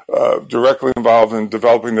directly involved in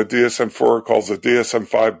developing the DSM-4 calls the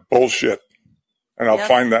DSM-5 bullshit. And I'll Yes.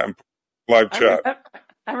 find that in live chat.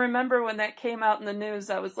 I remember when that came out in the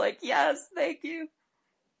news, I was like, yes, thank you.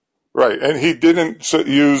 Right. And he didn't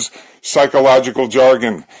use psychological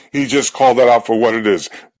jargon. He just called that out for what it is.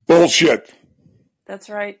 Bullshit. That's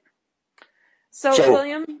right. So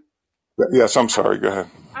William? Yes, I'm sorry. Go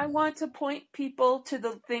ahead. I want to point people to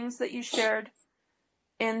the things that you shared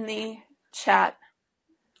in the chat,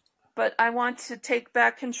 but I want to take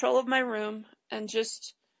back control of my room and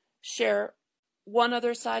just share one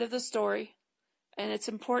other side of the story. And it's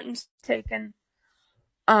important taken,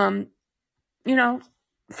 for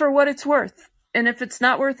what it's worth. And if it's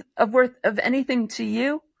not worth of anything to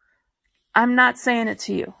you, I'm not saying it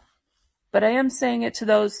to you, but I am saying it to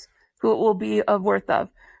those who it will be of worth of,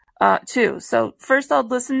 too. So first I'll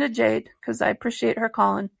listen to Jade because I appreciate her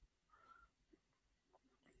calling.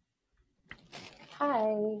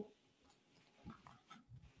 Hi.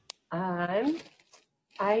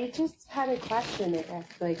 I just had a question, I guess.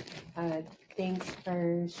 Thanks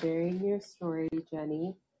for sharing your story,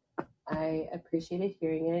 Jenny. I appreciated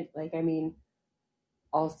hearing it.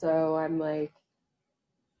 Also I'm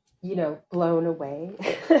blown away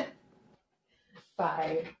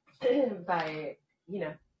by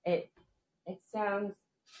it sounds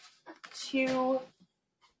too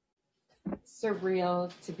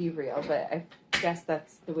surreal to be real, but I guess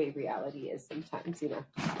that's the way reality is sometimes,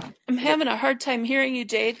 I'm having a hard time hearing you,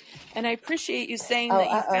 Jade, and I appreciate you saying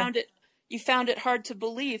that you found it hard to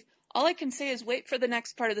believe. All I can say is wait for the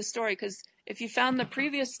next part of the story, because if you found the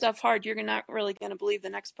previous stuff hard, you're not really going to believe the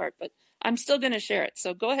next part, but I'm still going to share it.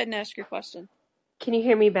 So go ahead and ask your question. Can you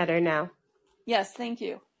hear me better now? Yes, thank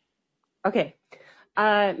you. Okay.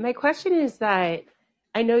 My question is that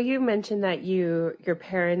I know you mentioned that your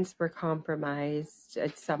parents were compromised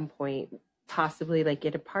at some point, possibly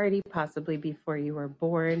at a party, possibly before you were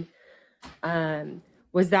born.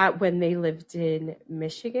 Was that when they lived in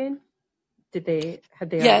Michigan? Had they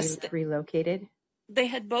Yes, already relocated? They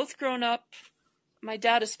had both grown up, my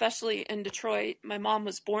dad especially in Detroit. My mom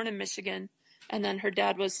was born in Michigan, and then her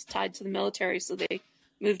dad was tied to the military, so they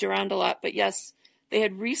moved around a lot. But yes, they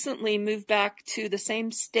had recently moved back to the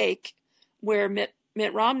same stake where Mitt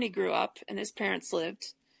Romney grew up and his parents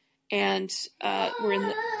lived, and were in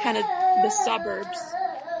the suburbs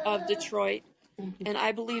of Detroit. And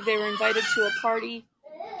I believe they were invited to a party,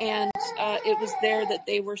 and it was there that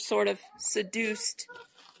they were sort of seduced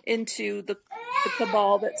into the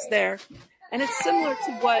cabal that's there. And it's similar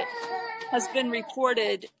to what has been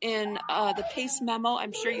reported in the Pace memo.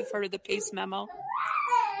 I'm sure you've heard of the Pace memo.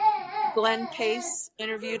 Glenn Pace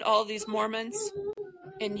interviewed all of these Mormons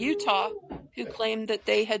in Utah who claimed that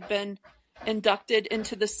they had been inducted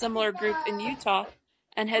into the similar group in Utah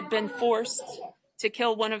and had been forced to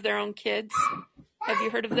kill one of their own kids. Have you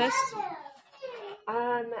heard of this?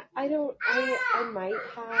 I might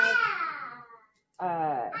have.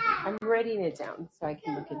 I'm writing it down so I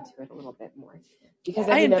can look into it a little bit more. Because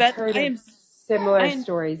I've heard of similar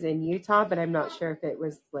stories in Utah, but I'm not sure if it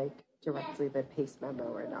was directly the Pace memo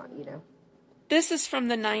or not, This is from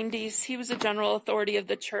the 90s. He was a general authority of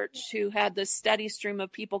the church who had this steady stream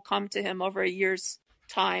of people come to him over a year's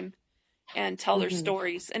time and tell their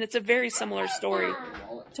stories. And it's a very similar story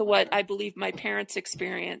to what I believe my parents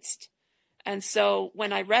experienced. And so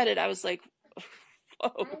when I read it, I was like,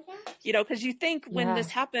 whoa, because you think when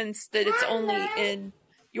this happens that it's only in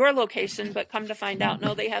your location, but come to find out,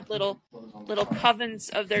 no, they had little covens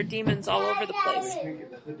of their demons all over the place.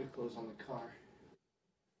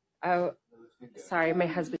 Oh, sorry, my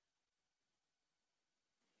husband.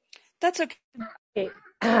 That's okay.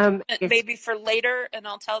 Maybe for later, and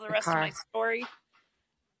I'll tell the rest of my story.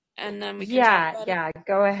 And then we can talk about it.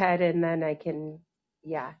 Go ahead, and then I can,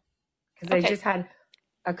 because I just had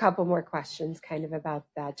a couple more questions kind of about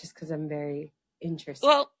that, just because I'm very interested.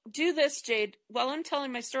 Well, do this, Jade. While I'm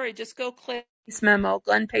telling my story, just go click Pace memo,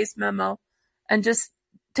 Glenn Pace memo, and just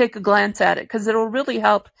take a glance at it, because it'll really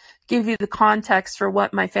help give you the context for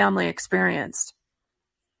what my family experienced.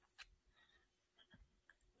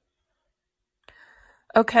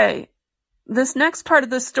 Okay. this next part of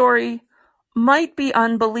the story might be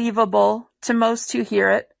unbelievable to most who hear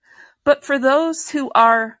it, but for those who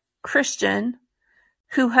are Christian,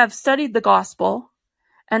 who have studied the gospel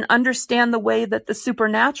and understand the way that the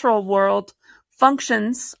supernatural world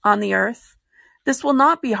functions on the earth, this will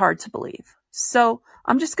not be hard to believe. So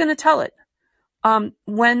I'm just going to tell it.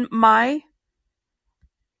 When my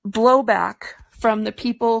blowback from the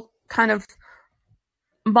people kind of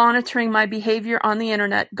monitoring my behavior on the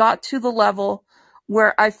internet got to the level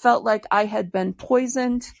where I felt like I had been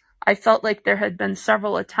poisoned, I felt like there had been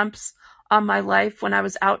several attempts on my life when I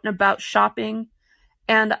was out and about shopping,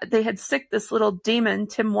 and they had sicked this little demon,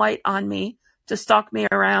 Tim White, on me to stalk me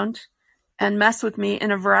around and mess with me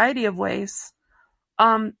in a variety of ways.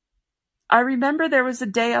 I remember there was a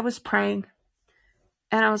day I was praying,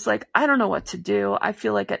 and I was like, I don't know what to do. I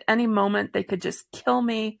feel like at any moment they could just kill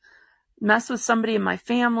me, mess with somebody in my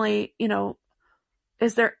family.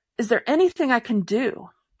 Is there anything I can do?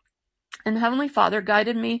 And Heavenly Father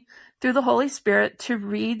guided me through the Holy Spirit to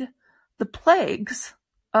read the plagues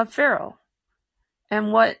of Pharaoh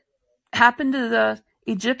and what happened to the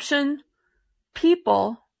Egyptian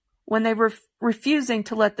people when they were refusing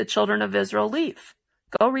to let the children of Israel leave.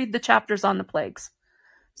 Go read the chapters on the plagues.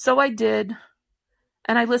 So I did,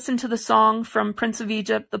 and I listened to the song from Prince of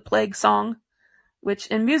Egypt, the plague song, which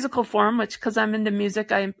in musical form, which because I'm into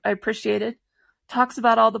music, I appreciate it, talks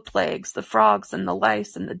about all the plagues, the frogs and the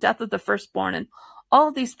lice and the death of the firstborn and all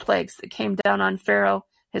of these plagues that came down on Pharaoh,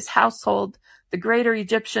 his household, the greater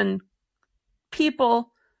Egyptian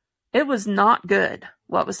people. It was not good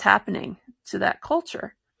what was happening to that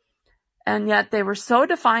culture. And yet they were so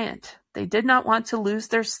defiant. They did not want to lose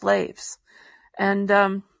their slaves. And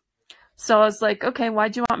so I was like, okay,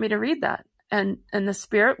 why'd you want me to read that? And the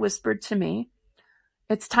Spirit whispered to me,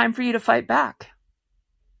 it's time for you to fight back.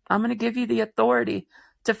 I'm going to give you the authority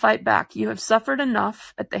to fight back. You have suffered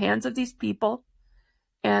enough at the hands of these people,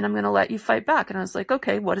 and I'm going to let you fight back. And I was like,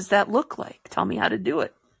 okay, what does that look like? Tell me how to do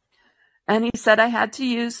it. And he said I had to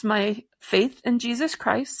use my faith in Jesus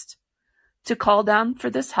Christ to call down for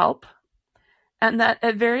this help, and that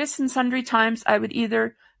at various and sundry times I would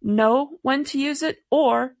either know when to use it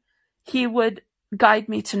or he would guide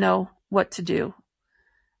me to know what to do.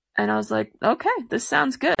 And I was like, okay, this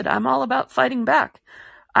sounds good. I'm all about fighting back.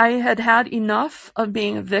 I had had enough of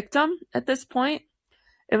being a victim at this point.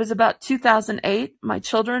 It was about 2008. My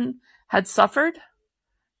children had suffered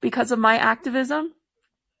because of my activism.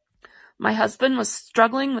 My husband was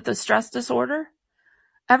struggling with a stress disorder.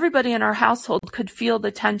 Everybody in our household could feel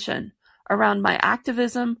the tension around my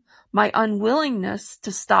activism, my unwillingness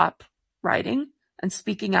to stop writing and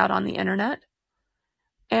speaking out on the internet.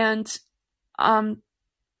 And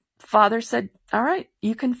Father said, all right,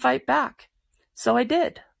 you can fight back. So I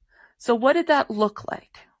did. So what did that look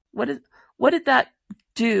like? What did that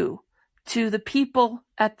do to the people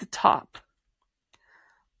at the top?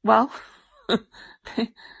 Well,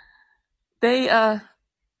 they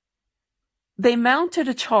mounted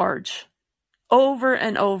a charge over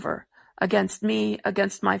and over against me,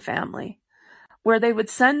 against my family, where they would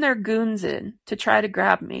send their goons in to try to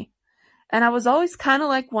grab me. And I was always kind of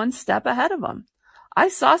like one step ahead of them. I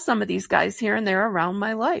saw some of these guys here and there around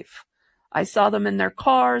my life. I saw them in their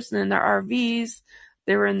cars and in their RVs.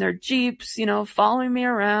 They were in their Jeeps, following me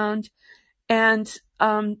around. And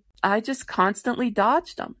I just constantly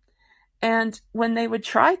dodged them. And when they would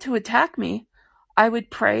try to attack me, I would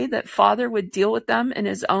pray that Father would deal with them in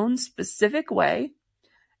his own specific way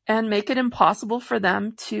and make it impossible for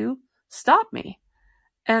them to stop me.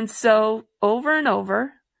 And so over and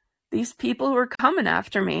over, these people who were coming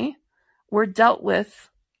after me were dealt with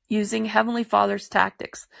using Heavenly Father's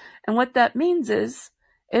tactics. And what that means is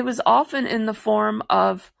it was often in the form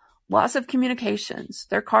of loss of communications.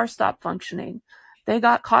 Their car stopped functioning. They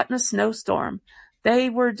got caught in a snowstorm. They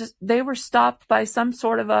were stopped by some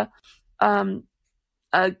sort of a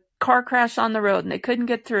car crash on the road and they couldn't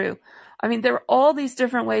get through. I mean, there were all these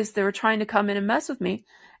different ways they were trying to come in and mess with me,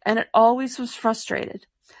 and it always was frustrated.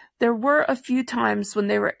 There were a few times when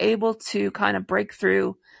they were able to kind of break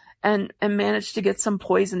through and manage to get some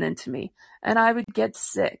poison into me, and I would get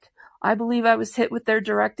sick. I believe I was hit with their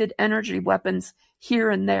directed energy weapons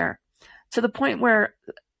here and there, to the point where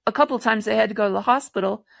a couple of times they had to go to the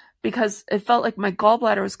hospital because it felt like my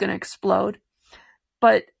gallbladder was going to explode.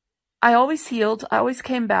 But I always healed. I always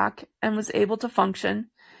came back and was able to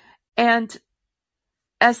function. And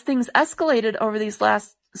as things escalated over these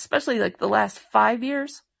especially like the last 5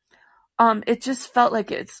 years, it just felt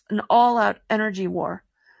like it's an all-out energy war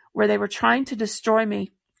where they were trying to destroy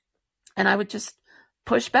me, and I would just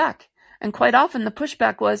push back. And quite often the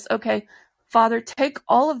pushback was, okay, Father, take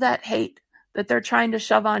all of that hate that they're trying to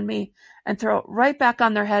shove on me and throw it right back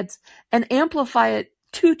on their heads and amplify it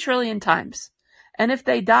 2 trillion times. And if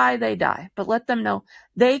they die, they die. But let them know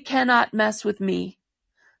they cannot mess with me,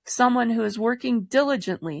 someone who is working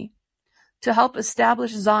diligently to help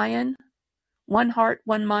establish Zion, one heart,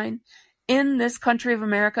 one mind, in this country of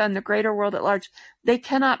America and the greater world at large. They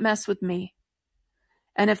cannot mess with me.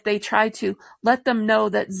 And if they try to, let them know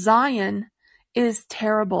that Zion is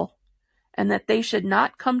terrible and that they should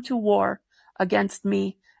not come to war against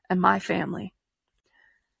me and my family.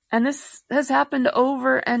 And this has happened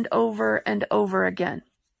over and over and over again,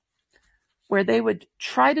 where they would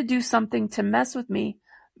try to do something to mess with me,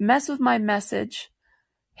 mess with my message,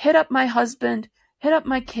 hit up my husband, hit up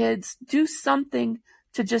my kids, do something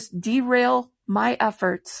to just derail my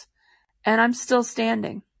efforts. And I'm still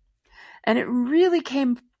standing. And it really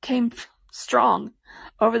came strong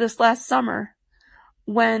over this last summer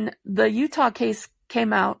when the Utah case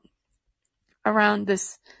came out around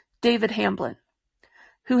this David Hamblin,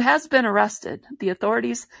 who has been arrested. The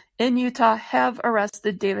authorities in Utah have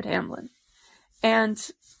arrested David Hamblin.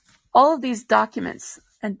 And all of these documents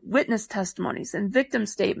and witness testimonies and victim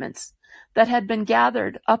statements that had been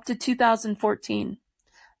gathered up to 2014,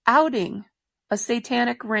 outing a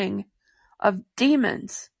satanic ring of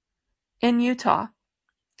demons in Utah.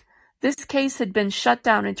 This case had been shut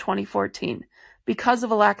down in 2014 because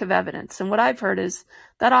of a lack of evidence. And what I've heard is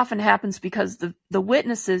that often happens because the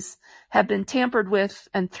witnesses have been tampered with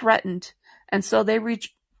and threatened. And so they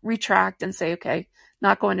retract and say, okay,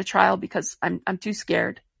 not going to trial because I'm too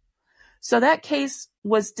scared. So that case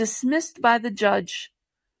was dismissed by the judge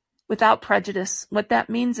without prejudice. What that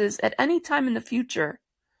means is at any time in the future,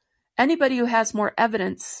 anybody who has more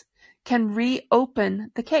evidence can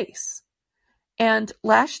reopen the case. And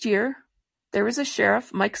last year, there was a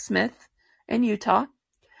sheriff, Mike Smith, in Utah,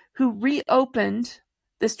 who reopened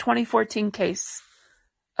this 2014 case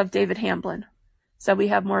of David Hamblin. So we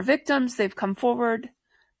have more victims. They've come forward.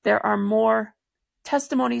 There are more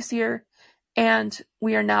testimonies here, and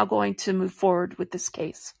we are now going to move forward with this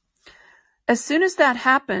case. As soon as that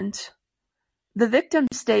happened, the victim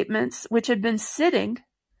statements, which had been sitting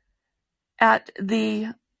at the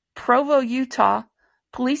Provo, Utah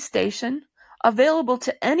police station, available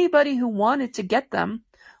to anybody who wanted to get them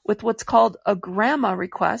with what's called a GRAMA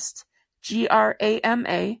request,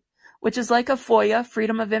 GRAMA, which is like a FOIA,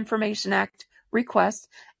 Freedom of Information Act request.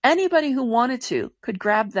 Anybody who wanted to could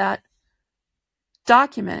grab that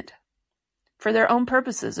document for their own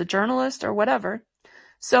purposes, a journalist or whatever.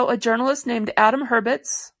 So a journalist named Adam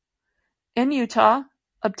Herbitz in Utah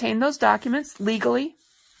obtained those documents legally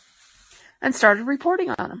and started reporting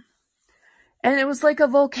on them. And it was like a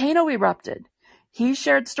volcano erupted. He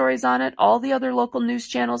shared stories on it. All the other local news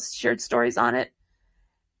channels shared stories on it.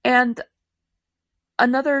 And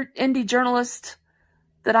another indie journalist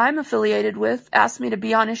that I'm affiliated with asked me to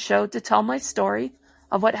be on his show to tell my story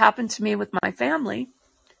of what happened to me with my family.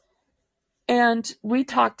 And we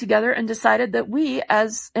talked together and decided that we,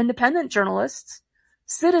 as independent journalists,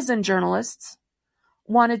 citizen journalists,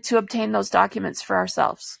 wanted to obtain those documents for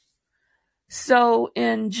ourselves. So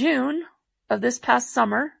in June of this past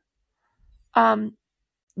summer,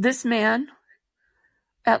 this man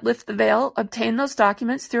at Lift the Veil obtained those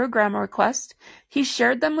documents through a GRAMA request. He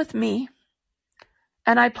shared them with me,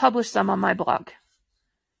 and I published them on my blog.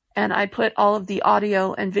 And I put all of the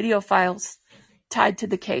audio and video files tied to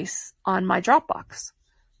the case on my Dropbox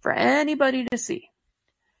for anybody to see.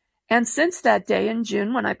 And since that day in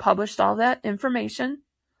June, when I published all that information,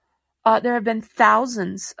 there have been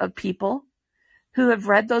thousands of people who have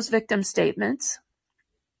read those victim statements,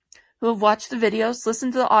 who have watched the videos,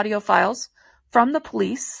 listened to the audio files from the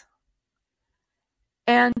police,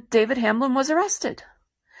 and David Hamblin was arrested.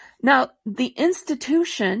 Now, the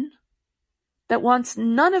institution that wants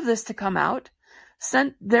none of this to come out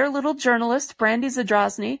sent their little journalist, Brandy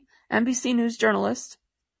Zadrozny, NBC News journalist,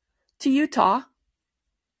 to Utah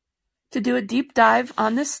to do a deep dive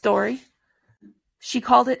on this story. She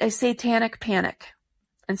called it a satanic panic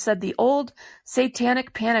and said the old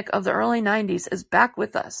satanic panic of the early 90s is back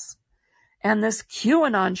with us. And this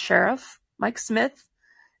QAnon sheriff, Mike Smith,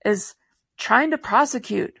 is trying to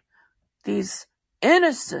prosecute these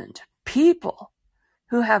innocent people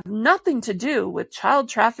who have nothing to do with child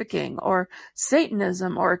trafficking or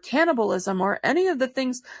Satanism or cannibalism or any of the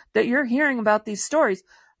things that you're hearing about these stories.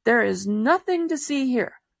 There is nothing to see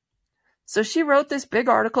here. So she wrote this big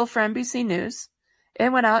article for NBC News.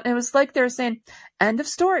 It went out and it was like they were saying, end of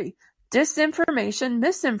story, disinformation,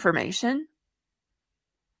 misinformation.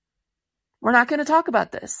 We're not going to talk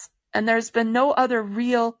about this. And there's been no other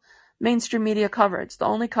real mainstream media coverage. The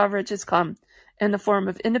only coverage has come in the form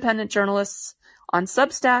of independent journalists on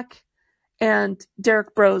Substack and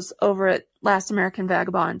Derek Bros over at Last American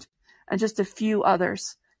Vagabond, and just a few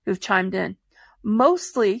others who've chimed in.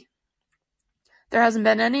 Mostly, there hasn't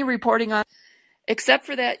been any reporting on, except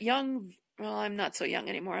for that young, well, I'm not so young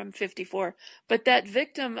anymore, I'm 54, but that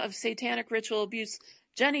victim of satanic ritual abuse,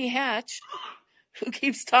 Jenny Hatch, who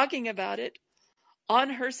keeps talking about it on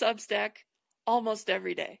her Substack almost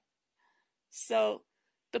every day. So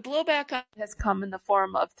the blowback on it has come in the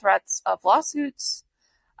form of threats of lawsuits.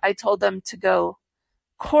 I told them to go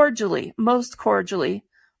cordially, most cordially,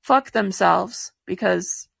 fuck themselves,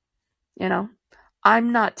 because,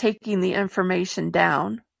 I'm not taking the information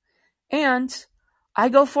down. And I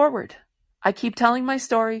go forward. I keep telling my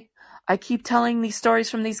story. I keep telling these stories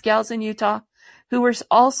from these gals in Utah who were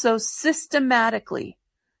also systematically,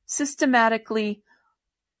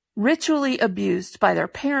 ritually abused by their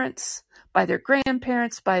parents, by their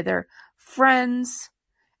grandparents, by their friends,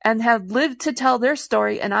 and have lived to tell their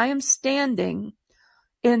story. And I am standing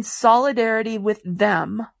in solidarity with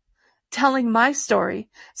them, telling my story,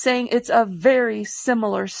 saying it's a very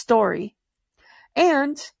similar story.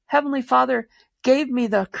 And Heavenly Father gave me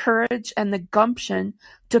the courage and the gumption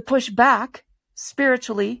to push back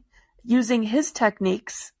spiritually using his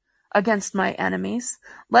techniques against my enemies,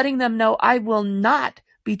 letting them know I will not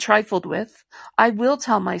be trifled with. I will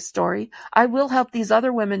tell my story. I will help these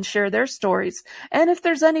other women share their stories. And if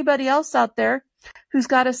there's anybody else out there who's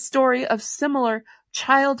got a story of similar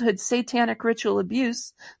childhood satanic ritual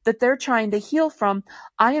abuse that they're trying to heal from,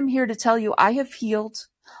 I am here to tell you I have healed.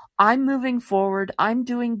 I'm moving forward. I'm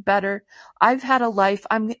doing better. I've had a life.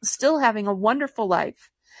 I'm still having a wonderful life.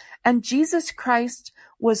 And Jesus Christ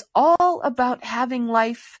was all about having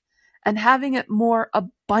life and having it more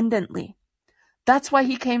abundantly. That's why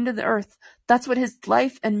he came to the earth. That's what his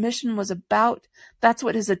life and mission was about. That's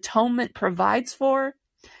what his atonement provides for,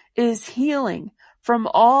 is healing from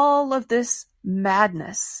all of this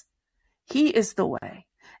madness. He is the way.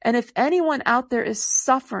 And if anyone out there is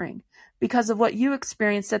suffering because of what you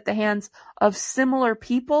experienced at the hands of similar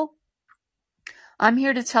people, I'm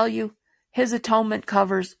here to tell you his atonement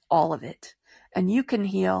covers all of it. And you can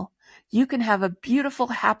heal. You can have a beautiful,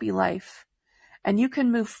 happy life. And you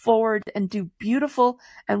can move forward and do beautiful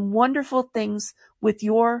and wonderful things with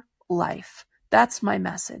your life. That's my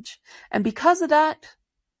message. And because of that,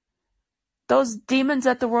 those demons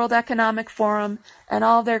at the World Economic Forum and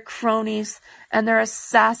all their cronies and their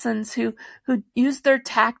assassins who use their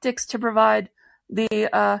tactics to provide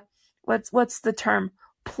the what's the term?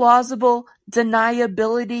 Plausible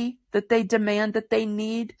deniability that they demand, that they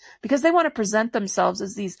need, because they want to present themselves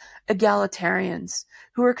as these egalitarians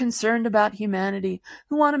who are concerned about humanity,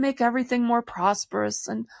 who want to make everything more prosperous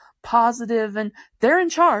and positive, and they're in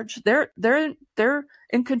charge. They're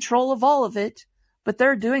in control of all of it. But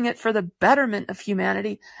they're doing it for the betterment of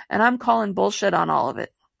humanity, and I'm calling bullshit on all of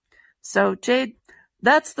it. So, Jade,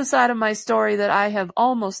 that's the side of my story that I have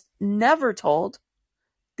almost never told,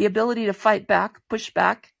 the ability to fight back, push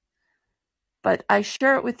back. But I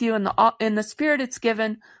share it with you in the spirit it's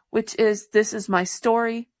given, which is, this is my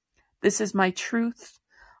story, this is my truth.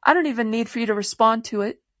 I don't even need for you to respond to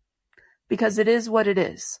it, because it is what it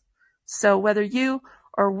is. So whether you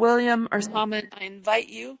or William or comment, I invite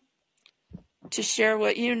you to share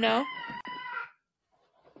what you know.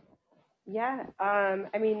 Yeah, I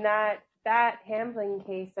mean, that Hamblin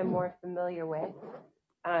case I'm more familiar with.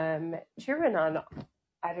 Truanon,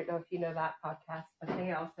 I don't know if you know that podcast, but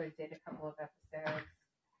they also did a couple of episodes.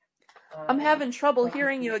 I'm having trouble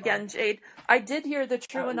hearing you again, Jade. I did hear the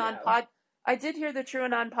Truanon I did hear the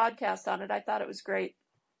Truanon podcast on it. I thought it was great.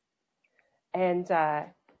 And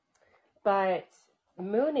but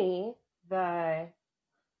Mooney, the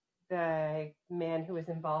man who was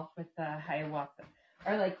involved with the ayahuasca,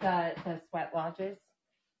 or like the sweat lodges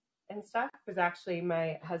and stuff, was actually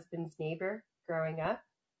my husband's neighbor growing up.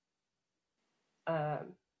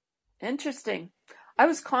 Interesting. I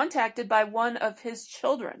was contacted by one of his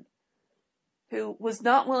children who was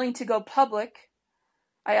not willing to go public.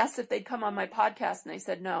 I asked if they'd come on my podcast, and they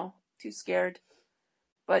said no, too scared.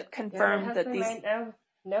 But confirmed that these might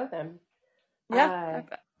know them. Yeah.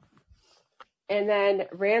 And then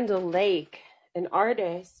Randall Lake, an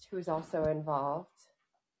artist who's also involved,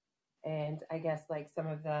 and I guess like some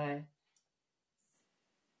of the,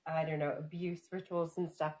 I don't know, abuse rituals and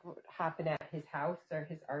stuff would happen at his house or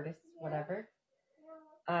his artist, whatever.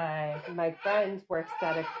 My friend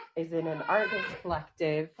is in an artist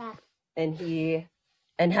collective,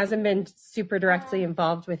 and hasn't been super directly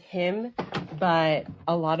involved with him, but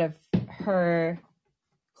a lot of her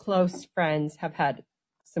close friends have had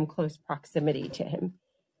some close proximity to him.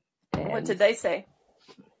 What did And they say?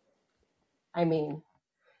 I mean,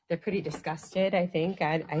 they're pretty disgusted, I think.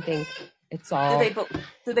 I think it's all...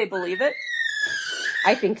 Do they believe it?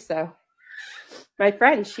 I think so. My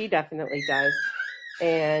friend, she definitely does.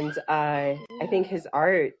 And I think his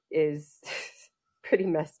art is pretty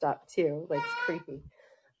messed up too. Like, it's creepy.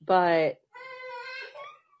 But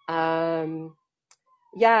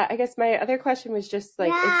yeah, I guess my other question was just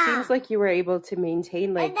like, it seems like you were able to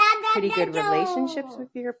maintain like pretty good relationships with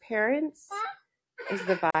your parents, is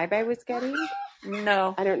the vibe I was getting.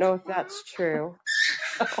 No. I don't know if that's true.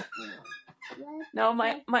 No,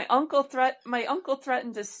 my uncle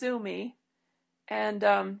threatened to sue me, and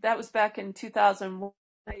that was back in 2001.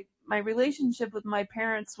 My relationship with my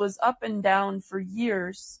parents was up and down for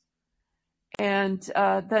years, and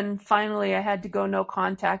then finally I had to go no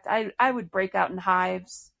contact. I would break out in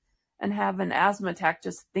hives and have an asthma attack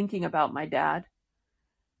just thinking about my dad.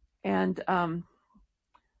 And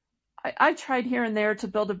I tried here and there to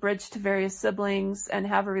build a bridge to various siblings and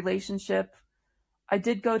have a relationship. I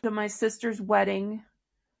did go to my sister's wedding,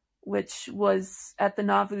 which was at the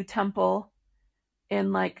Nauvoo Temple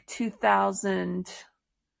in like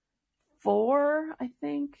 2004, I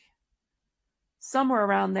think. Somewhere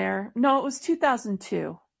around there. No, it was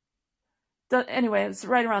 2002. Anyway, it was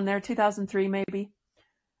right around there, 2003 maybe.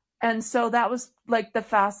 And so that was like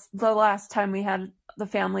the last time we had the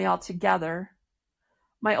family all together.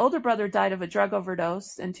 My older brother died of a drug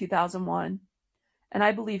overdose in 2001. And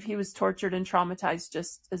I believe he was tortured and traumatized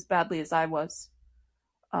just as badly as I was.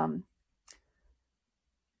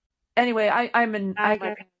 Anyway, I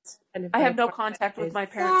have no contact with my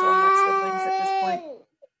parents or my siblings at this point.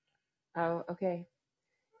 Oh, okay.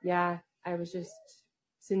 Yeah, I was just,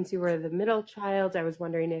 since you were the middle child, I was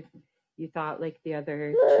wondering if you thought like the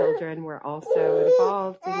other children were also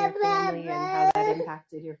involved in your family and how that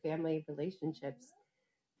impacted your family relationships.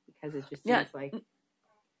 Because it just seems like...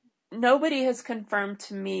 Nobody has confirmed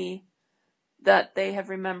to me that they have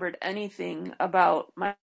remembered anything about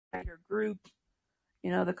my group.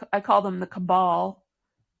 You know, I call them the cabal.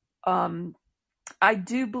 I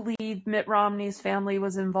do believe Mitt Romney's family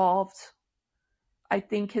was involved. I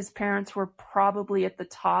think his parents were probably at the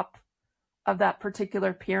top of that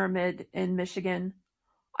particular pyramid in Michigan.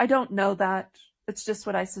 I don't know that. It's just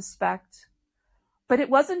what I suspect. But it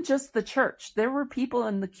wasn't just the church. There were people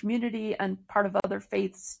in the community and part of other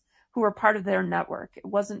faiths who were part of their network. It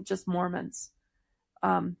wasn't just Mormons.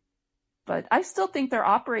 But I still think they're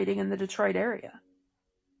operating in the Detroit area.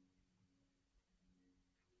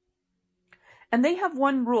 And they have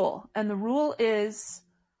one rule, and the rule is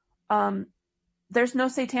there's no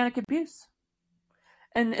satanic abuse.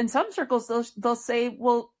 And in some circles, they'll say,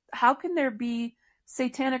 well, how can there be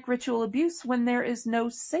satanic ritual abuse when there is no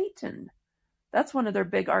Satan? That's one of their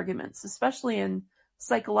big arguments, especially in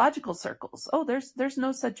psychological circles. Oh, there's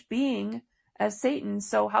no such being as Satan,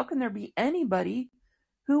 so how can there be anybody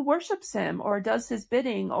who worships him or does his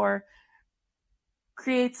bidding or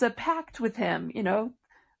creates a pact with him? You know,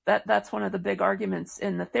 that's one of the big arguments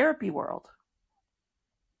in the therapy world.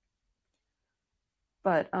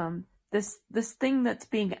 But this thing that's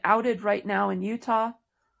being outed right now in Utah,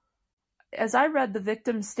 as I read the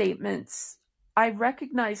victim statements, I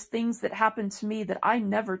recognized things that happened to me that I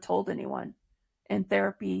never told anyone in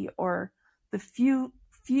therapy, or the few,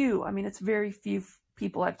 I mean, it's very few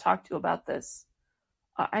people I've talked to about this.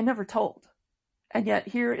 I never told. And yet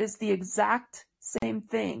here is the exact same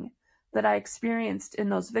thing that I experienced in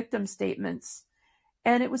those victim statements.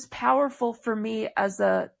 And it was powerful for me as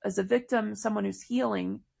a victim, someone who's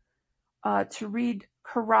healing, to read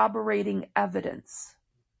corroborating evidence.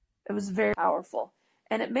 It was very powerful.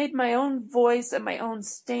 And it made my own voice and my own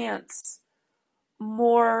stance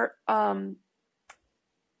more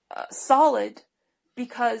solid,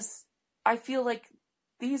 because I feel like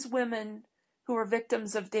these women who are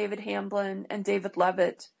victims of David Hamblin and David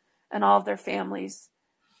Levitt and all of their families,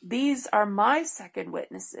 these are my second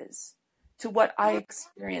witnesses to what I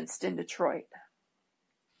experienced in Detroit.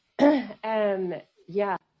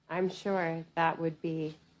 Yeah, I'm sure that would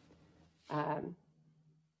be,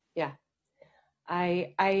 yeah.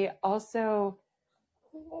 I also,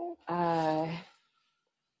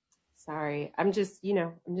 sorry, I'm just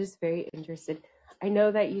very interested. I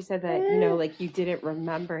know that you said that, like you didn't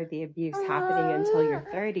remember the abuse happening until your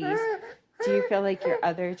 30s. Do you feel like your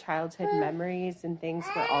other childhood memories and things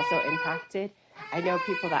were also impacted? I know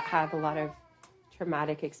people that have a lot of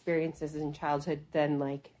traumatic experiences in childhood then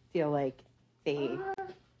like feel like they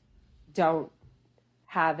don't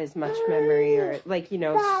have as much memory, or like,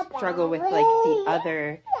 struggle with like the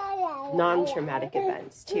other non-traumatic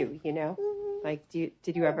events too, like did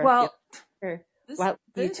you ever feel, or what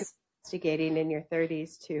you investigating in your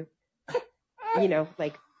 30s to,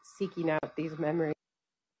 like seeking out these memories.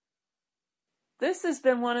 This has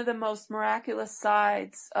been one of the most miraculous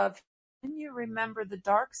sides of when you remember the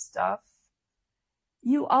dark stuff,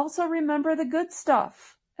 you also remember the good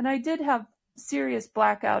stuff. And I did have serious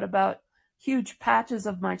blackout about huge patches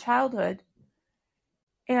of my childhood.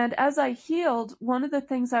 And as I healed, one of the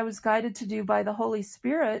things I was guided to do by the Holy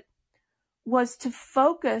Spirit was to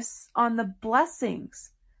focus on the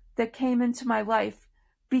blessings that came into my life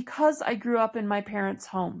because I grew up in my parents'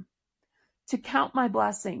 home. To count my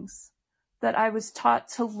blessings, that I was taught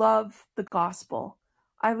to love the gospel.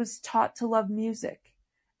 I was taught to love music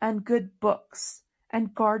and good books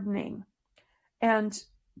and gardening and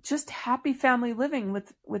just happy family living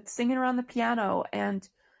with singing around the piano and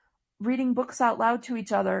reading books out loud to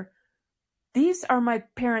each other. These are my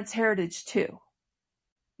parents' heritage too.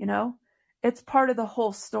 It's part of the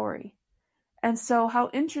whole story. And so how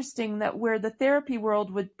interesting that where the therapy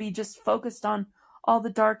world would be just focused on all the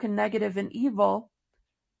dark and negative and evil,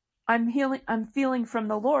 I'm feeling from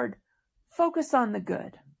the Lord, focus on the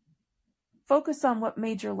good. Focus on what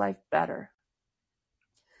made your life better.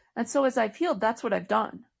 And so as I've healed, that's what I've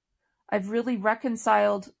done. I've really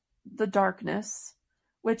reconciled the darkness,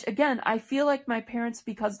 which again, I feel like my parents,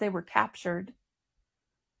 because they were captured,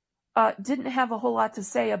 didn't have a whole lot to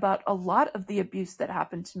say about a lot of the abuse that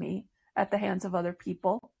happened to me at the hands of other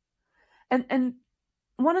people. And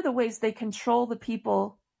one of the ways they control the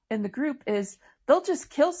people in the group is they'll just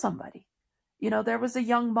kill somebody. There was a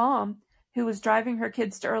young mom who was driving her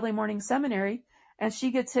kids to early morning seminary, and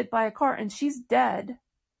she gets hit by a car and she's dead.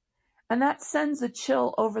 And that sends a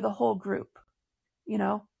chill over the whole group.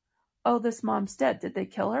 Oh, this mom's dead. Did they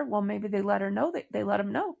kill her? Well, maybe they let her know. They let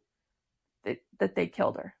them know that they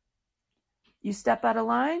killed her. You step out of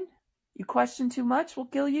line, you question too much, we'll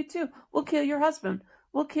kill you too. We'll kill your husband.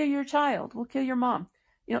 We'll kill your child. We'll kill your mom.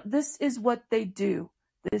 This is what they do.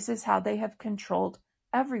 This is how they have controlled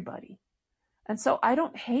everybody. And so I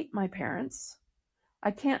don't hate my parents.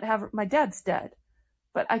 My dad's dead,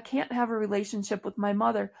 but I can't have a relationship with my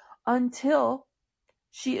mother until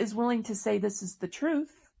she is willing to say this is the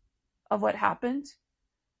truth of what happened.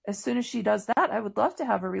 As soon as she does that, I would love to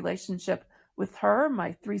have a relationship with her,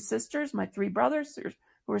 my 3 sisters, my 3 brothers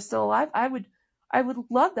who are still alive. I would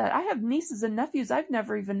love that. I have nieces and nephews I've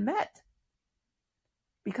never even met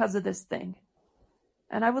because of this thing.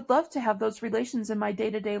 And I would love to have those relations in my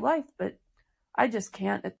day-to-day life, but I just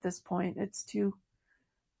can't at this point. It's too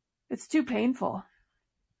painful.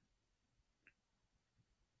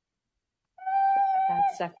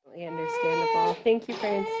 That's definitely understandable. Thank you for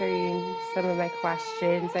answering some of my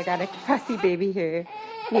questions. I got a fussy baby here.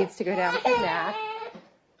 Needs to go down for a nap.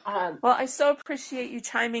 Well, I so appreciate you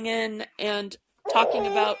chiming in and talking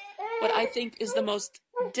about what I think is the most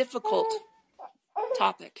difficult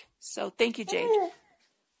topic. So thank you, Jade.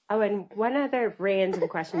 Oh, and one other random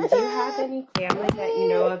question. Do you have any family that you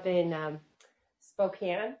know of in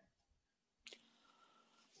Spokane?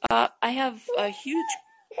 I have a huge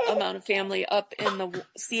amount of family up in the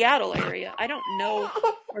Seattle area. I don't know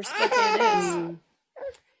where Spokane is.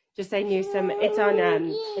 Just I knew some. It's on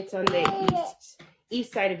the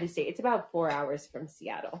east side of the state. It's about 4 hours from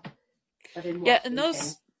Seattle. Yeah, and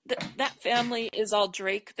that family is all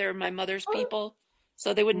Drake. They're my mother's people,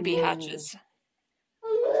 so they wouldn't be Hatches.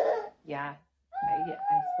 Yeah, I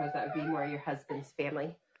suppose that would be more your husband's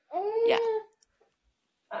family. Yeah.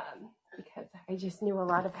 Because I just knew a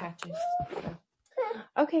lot of Hatches. So.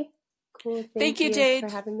 Okay, cool. Thank you, Jade, for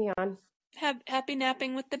having me on. Happy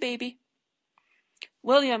napping with the baby.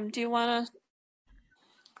 William, do you want to?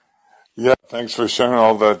 Yeah, thanks for sharing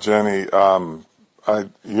all that, Jenny.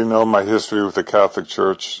 My history with the Catholic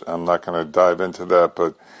Church. I'm not going to dive into that,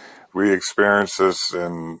 but we experienced this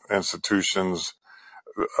in institutions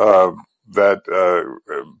that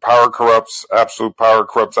power corrupts, absolute power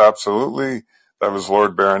corrupts absolutely. That was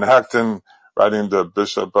Lord Baron Acton writing to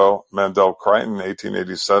Bishop Mandel Crichton in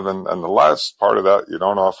 1887. And the last part of that you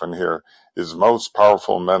don't often hear is most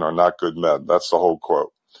powerful men are not good men. That's the whole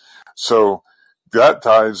quote. So that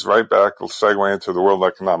ties right back, segue into the World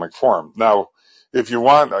Economic Forum. Now, if you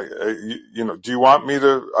want, do you want me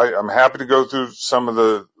to, I'm happy to go through some of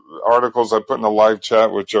the articles I put in the live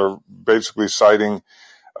chat, which are basically citing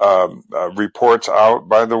reports out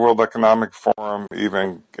by the World Economic Forum,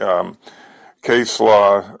 even case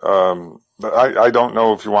law. I don't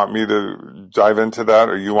know if you want me to dive into that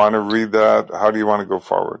or you want to read that. How do you want to go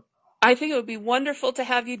forward? I think it would be wonderful to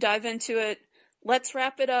have you dive into it. Let's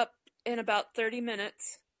wrap it up in about 30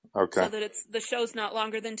 minutes. Okay. So that the show's not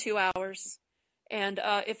longer than 2 hours. And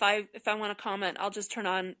if I want to comment, I'll just turn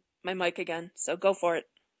on my mic again. So go for it.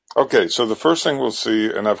 Okay, so the first thing we'll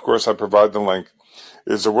see, and of course I provide the link,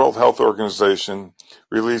 is the World Health Organization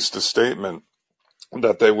released a statement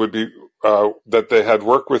that that they had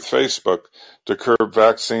worked with Facebook to curb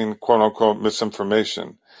vaccine quote unquote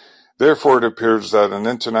misinformation. Therefore, it appears that an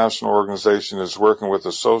international organization is working with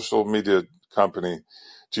a social media company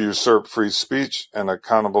to usurp free speech and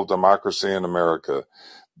accountable democracy in America.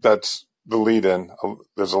 That's the lead in.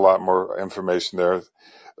 There's a lot more information there.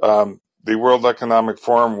 The World Economic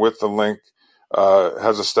Forum, with the link,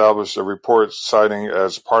 has established a report citing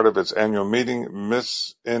as part of its annual meeting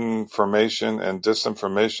misinformation and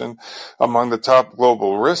disinformation among the top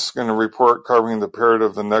global risks, in a report covering the period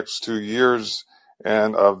of the next 2 years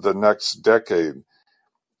and of the next decade.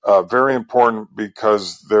 Very important,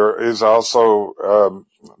 because there is also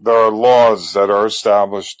there are laws that are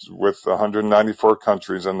established with 194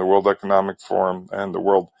 countries in the World Economic Forum and the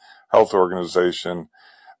World Health Organization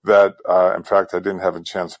that, in fact, I didn't have a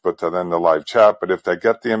chance to put that in the live chat, but if they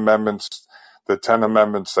get the amendments, the 10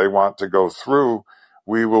 amendments they want to go through,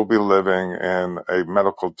 we will be living in a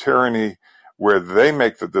medical tyranny where they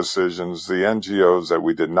make the decisions, the NGOs that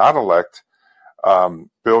we did not elect.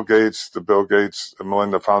 Bill Gates, the Bill Gates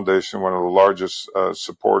Melinda Foundation, one of the largest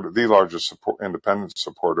independent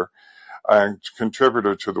supporter and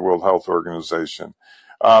contributor to the World Health Organization.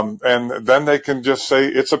 And then they can just say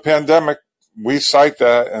it's a pandemic. We cite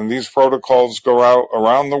that, and these protocols go out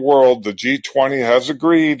around the world. The G20 has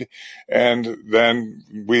agreed, and then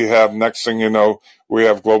we have, next thing you know, we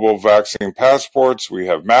have global vaccine passports, we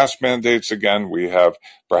have mask mandates again, we have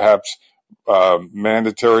perhaps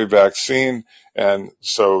mandatory vaccine, and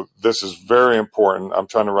so this is very important. I'm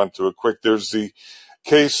trying to run through it quick. There's the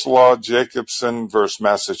case law, Jacobson versus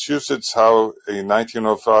Massachusetts, how a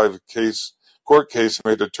 1905 court case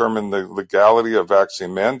may determine the legality of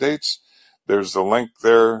vaccine mandates. There's the link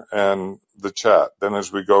there and the chat. Then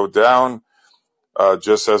as we go down,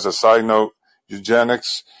 just as a side note,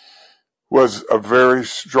 eugenics was a very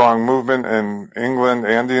strong movement in England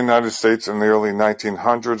and the United States in the early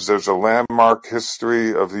 1900s. There's a landmark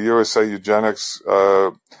history of the USA eugenics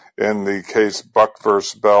in the case Buck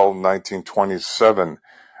versus Bell, 1927.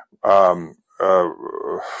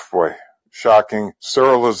 Shocking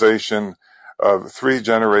sterilization of 3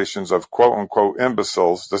 generations of quote-unquote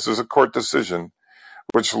imbeciles. This is a court decision,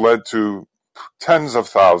 which led to tens of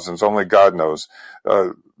thousands, only God knows,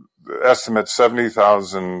 estimate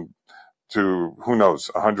 70,000 to, who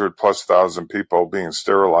knows, 100,000+ people being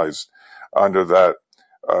sterilized under that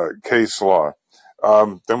case law.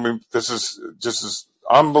 This is just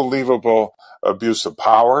unbelievable abuse of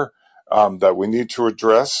power that we need to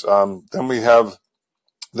address. Then we have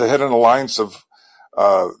the hidden alliance of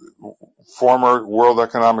former World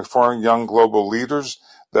Economic Forum young global leaders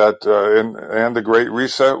that and the Great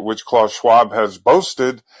Reset, which Klaus Schwab has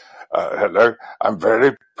boasted. I'm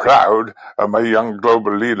very proud of my young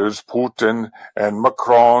global leaders, Putin and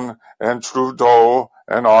Macron and Trudeau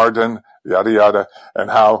and Arden, yada yada, and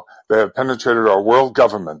how they have penetrated our world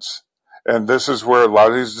governments. And this is where a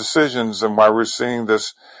lot of these decisions and why we're seeing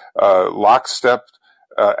this lockstep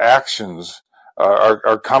actions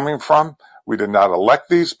are coming from. We did not elect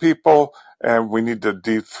these people, and we need to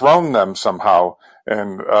dethrone them somehow.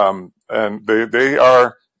 And they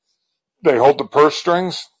hold the purse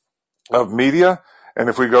strings of media. And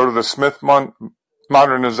if we go to the Smith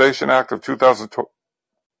Modernization Act of 2012,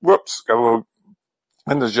 got a little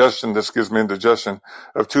indigestion. This gives me indigestion,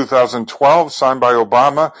 of 2012, signed by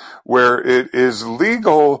Obama, where it is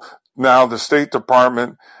legal now, the State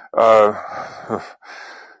Department,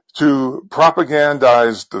 to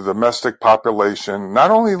propagandize the domestic population,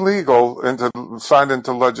 not only legal, signed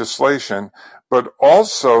into legislation, but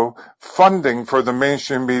also funding for the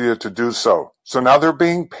mainstream media to do so. So now they're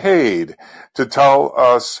being paid to tell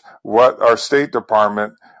us what our State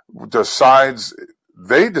Department decides,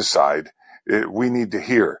 we need to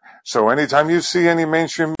hear. So anytime you see any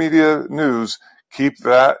mainstream media news, keep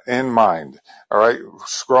that in mind. All right,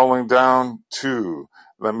 scrolling down to,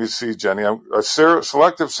 let me see, Jenny. A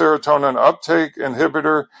selective serotonin uptake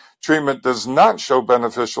inhibitor treatment does not show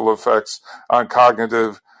beneficial effects on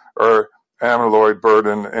cognitive or amyloid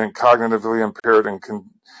burden in cognitively impaired and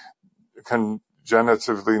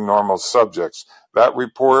congenitively normal subjects. That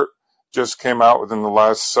report just came out within the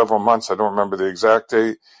last several months. I don't remember the exact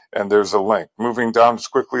date, and there's a link. Moving down as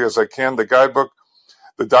quickly as I can, the guidebook,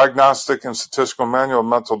 the Diagnostic and Statistical Manual of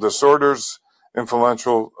Mental Disorders,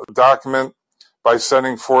 influential document, by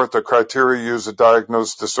setting forth the criteria used to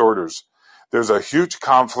diagnose disorders. There's a huge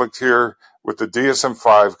conflict here with the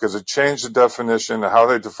DSM-5 because it changed the definition of how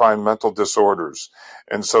they define mental disorders.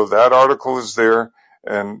 And so that article is there,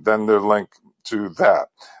 and then the link to that.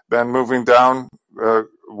 Then moving down,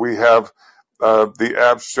 we have the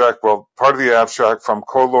abstract, well, part of the abstract from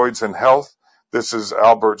Colloids in Health. This is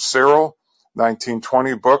Albert Cyril,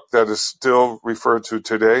 1920 book that is still referred to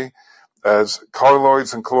today as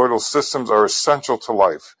colloids and colloidal systems are essential to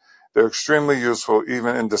life. They're extremely useful,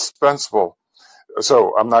 even indispensable.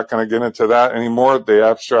 So I'm not going to get into that anymore. The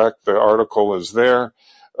abstract, the article is there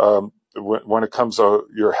when it comes to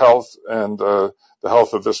your health and the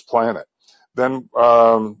health of this planet. Then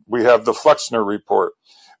we have the Flexner Report.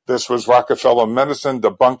 This was Rockefeller Medicine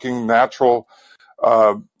debunking natural,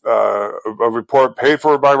 a report paid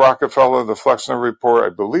for by Rockefeller, the Flexner Report. I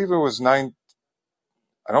believe it was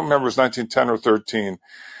I don't remember, it was 1910 or 13.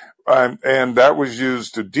 And that was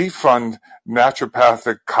used to defund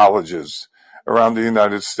naturopathic colleges around the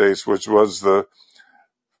United States, which was the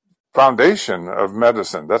foundation of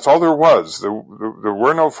medicine. That's all there was. There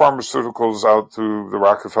were no pharmaceuticals out through the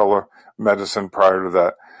Rockefeller medicine prior to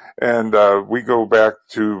that. And we go back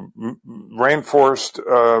to rainforest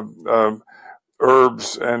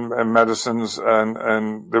herbs and medicines.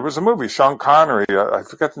 And there was a movie, Sean Connery, I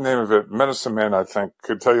forget the name of it, Medicine Man, I think,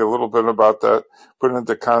 could tell you a little bit about that, put it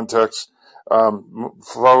into context.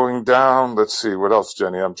 Flowing down, let's see, what else,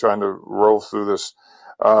 Jenny? I'm trying to roll through this.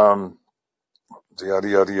 Yada,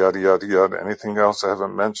 yada, yada, yada, yada. Anything else I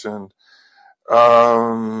haven't mentioned?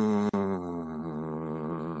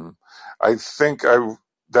 I think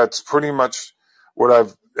that's pretty much what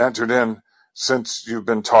I've entered in since you've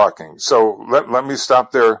been talking. So let me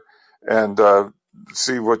stop there and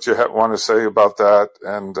see what you want to say about that,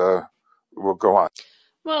 and we'll go on.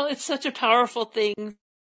 Well, it's such a powerful thing.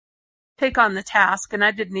 Take on the task, and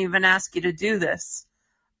I didn't even ask you to do this,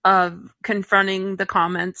 of confronting the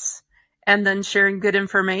comments and then sharing good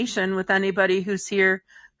information with anybody who's here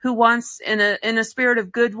who wants, in a spirit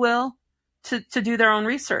of goodwill, to do their own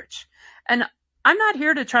research. And I'm not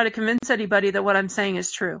here to try to convince anybody that what I'm saying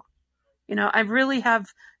is true. I really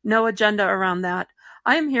have no agenda around that.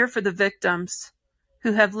 I am here for the victims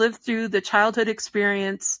who have lived through the childhood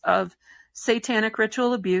experience of satanic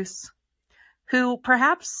ritual abuse, who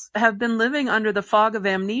perhaps have been living under the fog of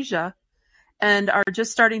amnesia and are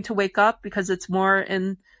just starting to wake up because it's more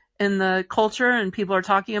in the culture and people are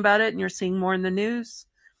talking about it and you're seeing more in the news.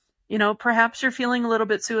 Perhaps you're feeling a little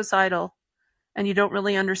bit suicidal and you don't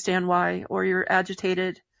really understand why, or you're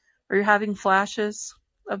agitated, or you're having flashes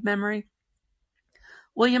of memory.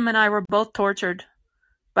 William and I were both tortured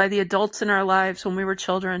by the adults in our lives when we were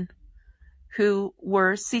children who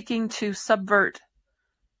were seeking to subvert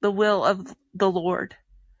the will of the Lord,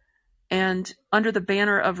 and under the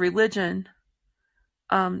banner of religion,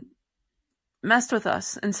 messed with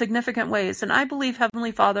us in significant ways. And I believe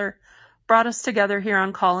Heavenly Father brought us together here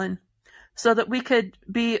on Callin so that we could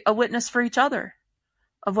be a witness for each other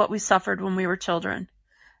of what we suffered when we were children,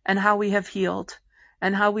 and how we have healed,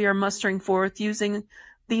 and how we are mustering forth using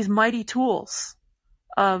these mighty tools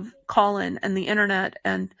of Callin and the internet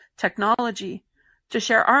and technology to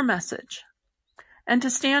share our message and to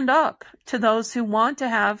stand up to those who want to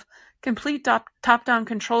have complete top-down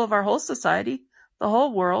control of our whole society, the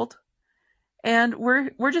whole world. And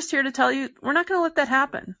we're just here to tell you, we're not going to let that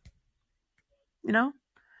happen.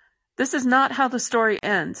 This is not how the story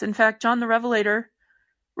ends. In fact, John the Revelator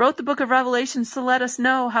wrote the book of Revelations to let us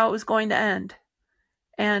know how it was going to end.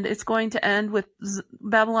 And it's going to end with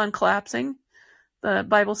Babylon collapsing. The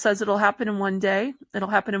Bible says it'll happen in one day. It'll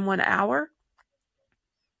happen in 1 hour.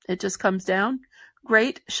 It just comes down.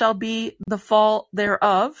 Great shall be the fall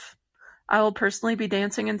thereof. I will personally be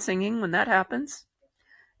dancing and singing when that happens.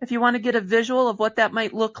 If you want to get a visual of what that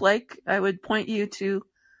might look like, I would point you to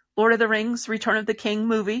Lord of the Rings, Return of the King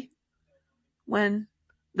movie. When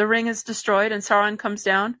the ring is destroyed and Sauron comes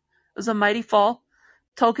down, it was a mighty fall.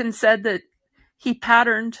 Tolkien said that he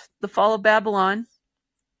patterned the fall of Babylon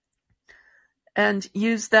and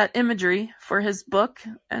used that imagery for his book,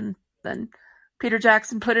 and then Peter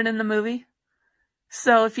Jackson put it in the movie.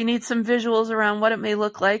 So if you need some visuals around what it may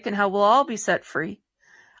look like and how we'll all be set free.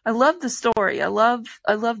 I love the story. I love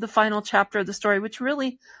the final chapter of the story, which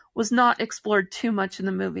really was not explored too much in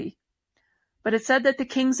the movie. But it said that the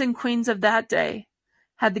kings and queens of that day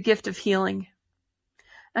had the gift of healing,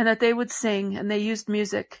 and that they would sing, and they used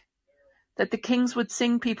music, that the kings would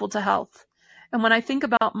sing people to health. And when I think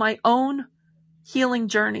about my own healing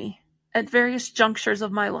journey at various junctures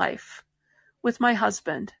of my life with my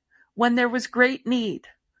husband, when there was great need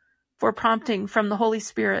for prompting from the Holy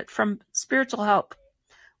Spirit, from spiritual help,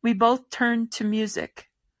 we both turned to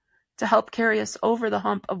music to help carry us over the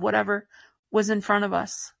hump of whatever was in front of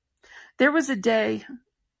us. There was a day,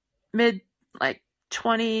 mid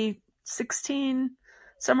 2016,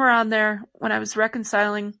 somewhere around there, when I was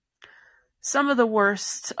reconciling some of the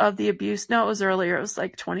worst of the abuse. No, it was earlier. It was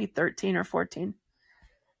like 2013 or 14.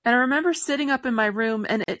 And I remember sitting up in my room,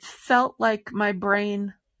 and it felt like my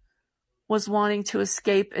brain was wanting to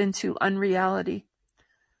escape into unreality,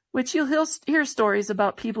 which you'll hear stories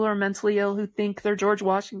about people who are mentally ill who think they're George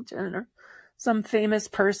Washington or some famous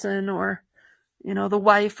person, or, the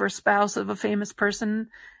wife or spouse of a famous person.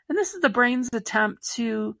 And this is the brain's attempt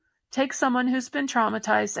to take someone who's been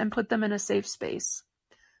traumatized and put them in a safe space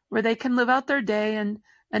where they can live out their day and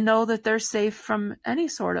know that they're safe from any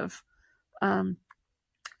sort of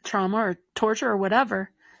trauma or torture or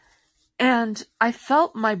whatever. And I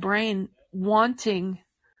felt my brain wanting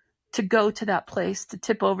to go to that place, to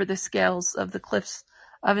tip over the scales of the cliffs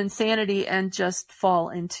of insanity and just fall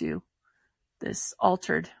into this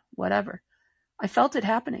altered whatever. I felt it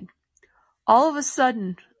happening. All of a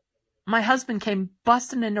sudden, my husband came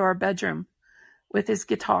busting into our bedroom with his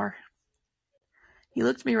guitar. He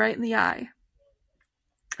looked me right in the eye,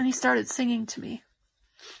 and he started singing to me.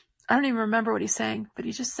 I don't even remember what he sang, but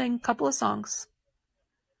he just sang a couple of songs.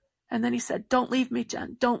 And then he said, "Don't leave me,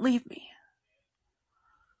 Jen. Don't leave me."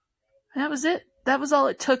 And that was it. That was all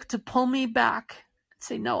it took to pull me back and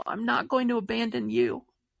say, "No, I'm not going to abandon you,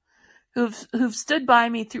 who've stood by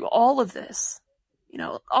me through all of this,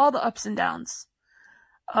 all the ups and downs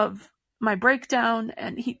of my breakdown."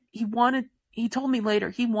 And he told me later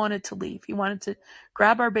he wanted to leave. He wanted to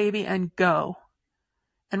grab our baby and go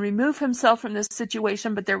and remove himself from this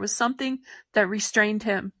situation, but there was something that restrained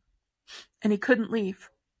him, and he couldn't leave.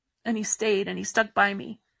 And he stayed, and he stuck by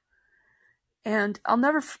me. And I'll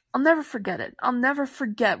never forget it. I'll never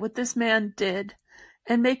forget what this man did,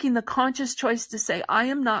 and making the conscious choice to say, I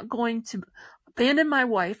am not going to abandon my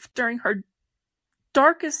wife during her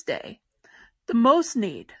darkest day, the most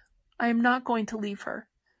need. I am not going to leave her.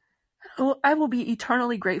 I will be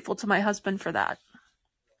eternally grateful to my husband for that.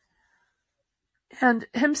 And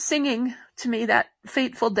him singing to me that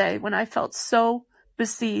fateful day when I felt so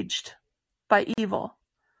besieged by evil,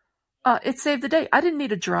 it saved the day. I didn't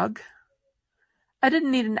need a drug. I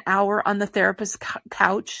didn't need an hour on the therapist's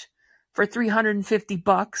couch for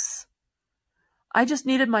 $350. I just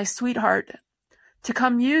needed my sweetheart to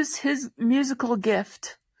come use his musical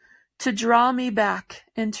gift to draw me back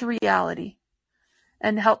into reality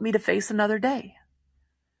and help me to face another day.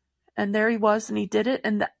 And there he was, and he did it,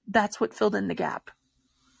 and that's what filled in the gap.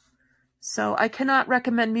 So I cannot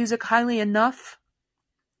recommend music highly enough.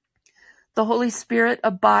 The Holy Spirit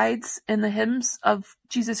abides in the hymns of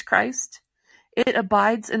Jesus Christ. It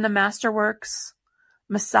abides in the masterworks,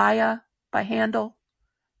 Messiah by Handel,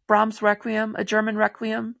 Brahms' Requiem, a German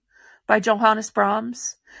Requiem by Johannes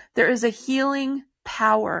Brahms. There is a healing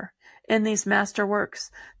power in these masterworks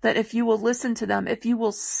that if you will listen to them, if you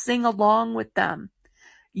will sing along with them,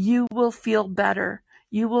 you will feel better.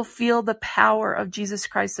 You will feel the power of Jesus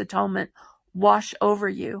Christ's atonement wash over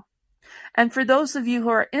you. And for those of you who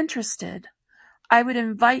are interested, I would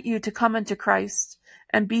invite you to come into Christ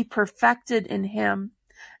and be perfected in Him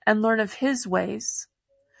and learn of His ways.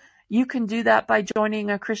 You can do that by joining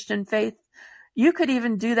a Christian faith. You could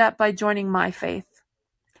even do that by joining my faith.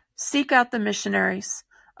 Seek out the missionaries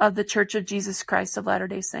of the Church of Jesus Christ of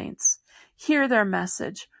Latter-day Saints. Hear their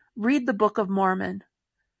message. Read the Book of Mormon.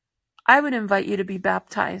 I would invite you to be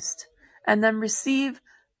baptized and then receive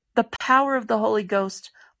the power of the Holy Ghost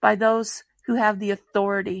by those who have the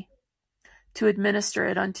authority to administer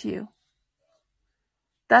it unto you.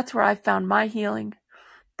 That's where I found my healing.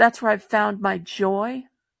 That's where I've found my joy.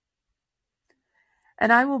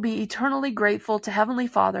 And I will be eternally grateful to Heavenly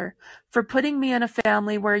Father for putting me in a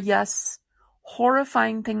family where, yes,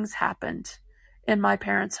 horrifying things happened in my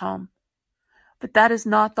parents' home. But that is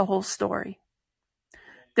not the whole story.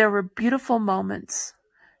 There were beautiful moments,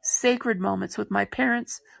 sacred moments with my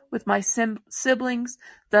parents, with my siblings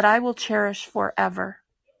that I will cherish forever.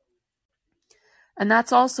 And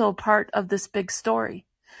that's also a part of this big story.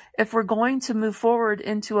 If we're going to move forward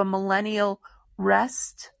into a millennial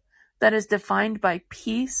rest that is defined by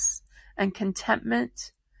peace and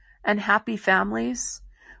contentment and happy families,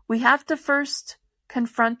 we have to first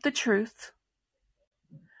confront the truth,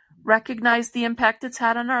 recognize the impact it's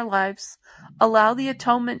had on our lives, allow the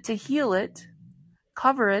atonement to heal it,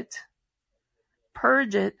 cover it,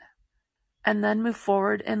 purge it, and then move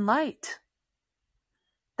forward in light.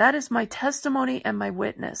 That is my testimony and my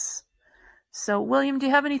witness. So, William, do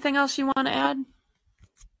you have anything else you want to add?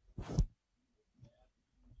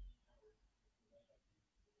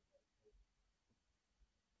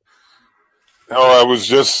 Oh, I was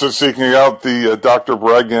just seeking out the Dr.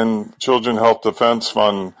 Bregan Children Health Defense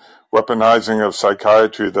Fund weaponizing of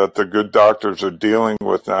psychiatry that the good doctors are dealing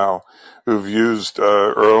with now, who've used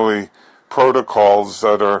early protocols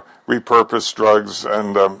that are repurposed drugs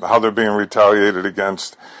and how they're being retaliated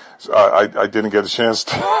against. I didn't get a chance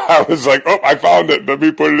to. I was like, oh, I found it. Let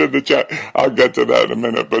me put it in the chat. I'll get to that in a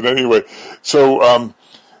minute. But anyway, so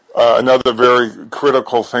another very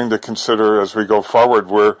critical thing to consider as we go forward,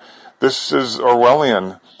 where this is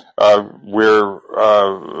Orwellian, where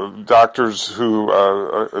doctors who,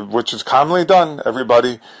 which is commonly done,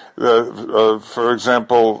 everybody, for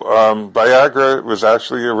example, Viagra was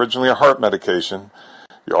actually originally a heart medication.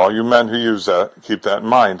 All you men who use that, keep that in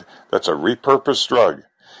mind. That's a repurposed drug.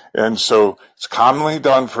 And so it's commonly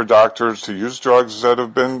done for doctors to use drugs that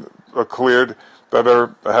have been cleared that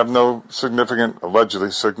have no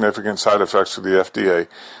allegedly significant side effects to the FDA,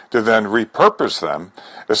 to then repurpose them,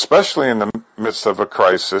 especially in the midst of a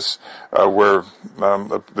crisis, where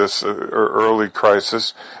this early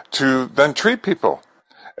crisis, to then treat people.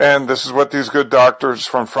 And this is what these good doctors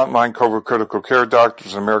from Frontline COVID Critical Care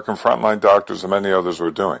doctors, American Frontline doctors, and many others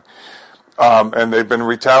were doing. And they've been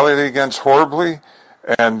retaliated against horribly.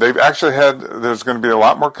 And they've actually there's going to be a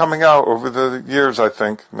lot more coming out over the years, I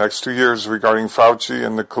think, next 2 years, regarding Fauci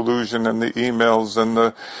and the collusion and the emails and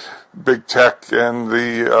the big tech and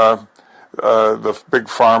the big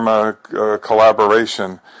pharma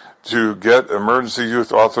collaboration to get emergency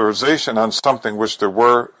use authorization on something which there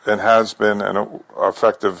were and has been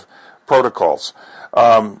effective protocols,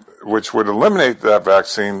 which would eliminate that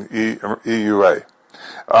vaccine EUA.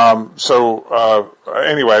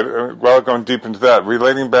 Anyway, without going deep into that,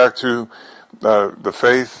 relating back to the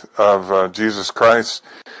faith of Jesus Christ,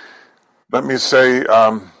 let me say,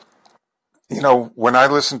 when I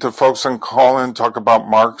listen to folks on call-in talk about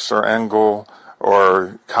Marx or Engels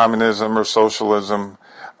or communism or socialism,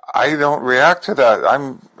 I don't react to that.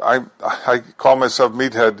 I call myself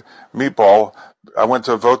meatball. I went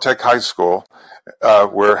to Votech High School,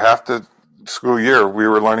 where half the school year we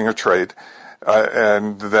were learning a trade.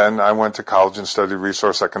 And then I went to college and studied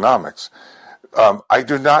resource economics. I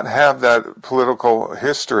do not have that political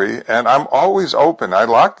history, and I'm always open. I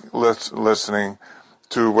like listening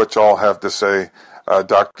to what y'all have to say.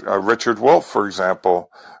 Dr. Richard Wolff, for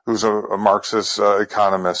example, who's a Marxist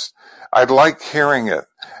economist. I'd like hearing it.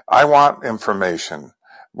 I want information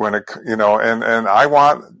and I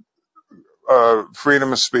want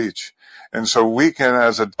freedom of speech. And so we can,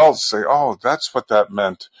 as adults, say, oh, that's what that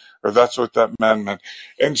meant, or that's what that man meant.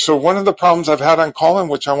 And so one of the problems I've had on call-in,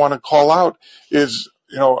 which I want to call out, is,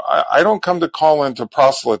 I don't come to call-in to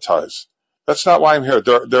proselytize. That's not why I'm here.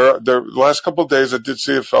 The last couple of days I did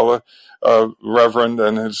see a fella, Reverend,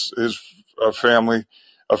 and his family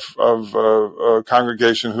of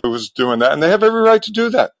congregation who was doing that. And they have every right to do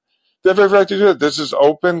that. They have every right to do it. This is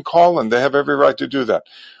open call-in. They have every right to do that.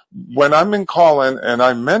 When I'm in call-in and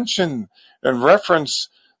I mention and reference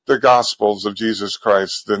the Gospels of Jesus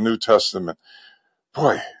Christ, the New Testament,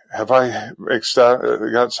 boy, have I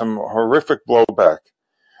got some horrific blowback.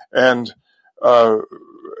 And I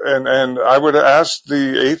would ask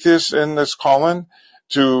the atheists in this call-in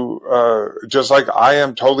to, just like I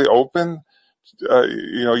am totally open,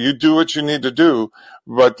 you do what you need to do,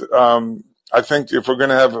 but I think if we're going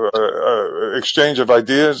to have a exchange of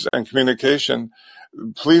ideas and communication,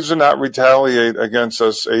 please do not retaliate against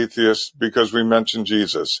us atheists because we mentioned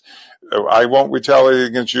Jesus. I won't retaliate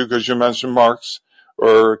against you because you mentioned Marx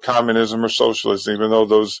or communism or socialism, even though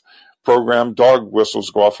those programmed dog whistles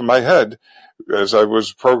go off in my head, as I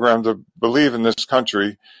was programmed to believe in this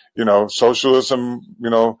country, socialism,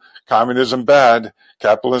 communism bad,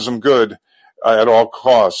 capitalism good. At all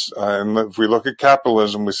costs. And if we look at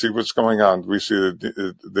capitalism, we see what's going on. We see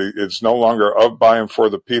that it's no longer of, by, and for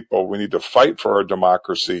the people. We need to fight for our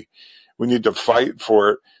democracy. We need to fight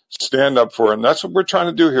for it, stand up for it. And that's what we're trying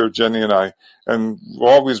to do here, Jenny and I, and we've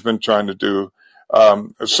always been trying to do.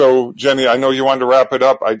 So, Jenny, I know you wanted to wrap it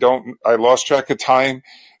up. I lost track of time.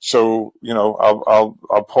 So,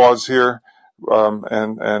 I'll pause here,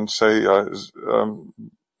 and say,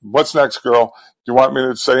 what's next, girl? Do you want me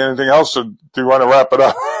to say anything else, or do you want to wrap it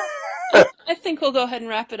up? I think we'll go ahead and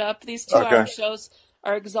wrap it up. These 2-hour shows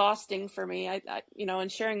are exhausting for me. I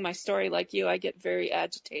and sharing my story like you, I get very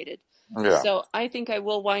agitated. Yeah. So I think I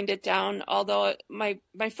will wind it down, although my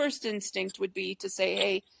first instinct would be to say,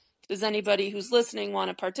 hey, does anybody who's listening want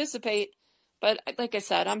to participate? But like I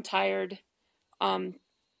said, I'm tired. I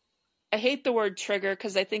hate the word trigger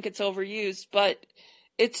because I think it's overused, but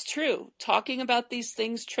it's true. Talking about these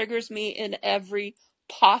things triggers me in every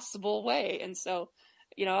possible way. And so,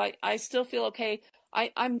 I still feel okay.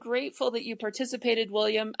 I'm grateful that you participated,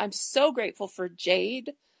 William. I'm so grateful for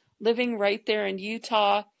Jade living right there in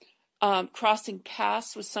Utah, crossing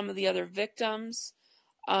paths with some of the other victims.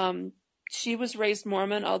 she was raised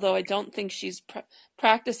Mormon, although I don't think she's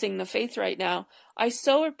practicing the faith right now. I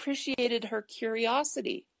so appreciated her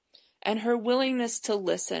curiosity and her willingness to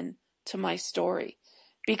listen to my story.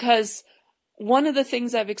 Because one of the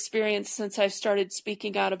things I've experienced since I've started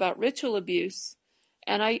speaking out about ritual abuse,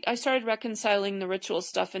 and I started reconciling the ritual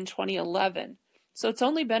stuff in 2011. So it's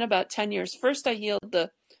only been about 10 years. First, I healed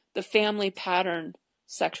the family pattern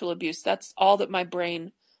sexual abuse. That's all that my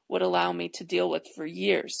brain would allow me to deal with for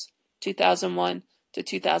years, 2001 to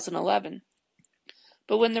 2011.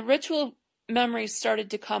 But when the ritual memories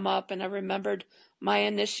started to come up, and I remembered my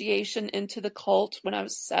initiation into the cult when I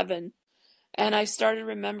was 7, and I started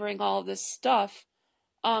remembering all of this stuff,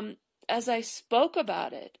 as I spoke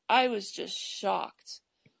about it, I was just shocked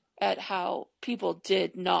at how people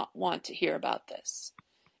did not want to hear about this.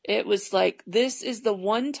 It was like, this is the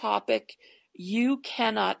one topic you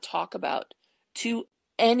cannot talk about to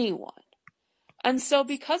anyone. And so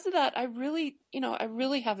because of that, I really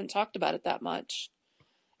haven't talked about it that much.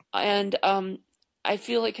 And I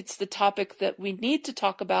feel like it's the topic that we need to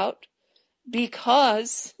talk about,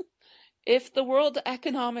 because if the World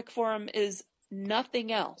Economic Forum is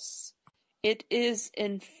nothing else, it is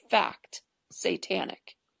in fact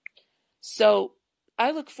satanic. So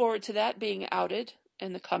I look forward to that being outed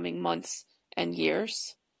in the coming months and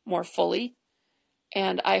years more fully.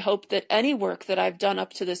 And I hope that any work that I've done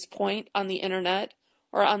up to this point on the internet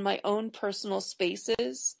or on my own personal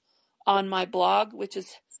spaces, on my blog, which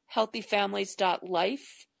is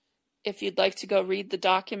healthyfamilies.life, if you'd like to go read the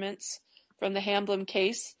documents from the Hamblin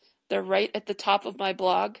case, they're right at the top of my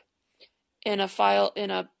blog in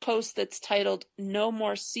a post that's titled No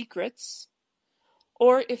More Secrets.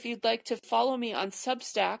 Or if you'd like to follow me on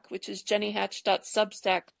Substack, which is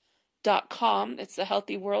jennyhatch.substack.com, it's the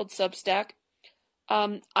Healthy World Substack,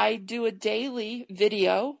 I do a daily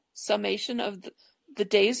video summation of the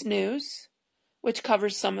day's news, which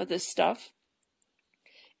covers some of this stuff.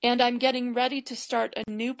 And I'm getting ready to start a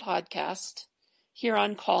new podcast here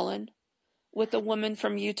on Callin with a woman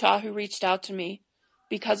from Utah who reached out to me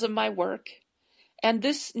because of my work. And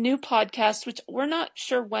this new podcast, which we're not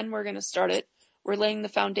sure when we're going to start it, we're laying the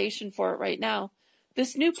foundation for it right now.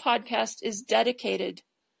 This new podcast is dedicated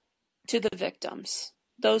to the victims,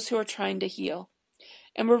 those who are trying to heal.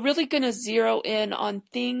 And we're really going to zero in on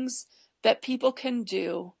things that people can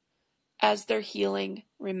do as they're healing,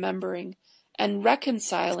 remembering, and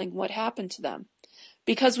reconciling what happened to them.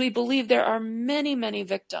 Because we believe there are many, many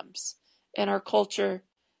victims in our culture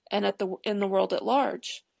and in the world at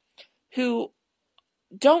large who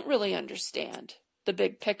don't really understand the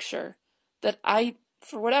big picture that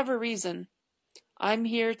for whatever reason, I'm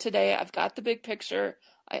here today. I've got the big picture.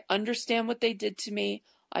 I understand what they did to me.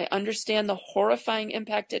 I understand the horrifying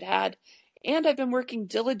impact it had. And I've been working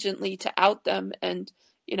diligently to out them and,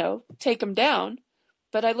 take them down.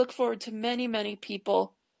 But I look forward to many, many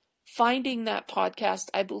people finding that podcast.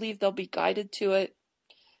 I believe they'll be guided to it.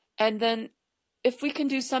 And then if we can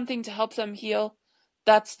do something to help them heal,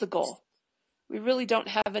 that's the goal. We really don't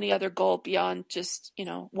have any other goal beyond just,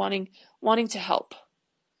 wanting to help.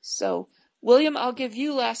 So, William, I'll give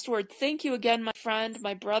you last word. Thank you again, my friend,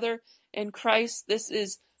 my brother in Christ. This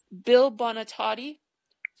is Bill Bonatotti,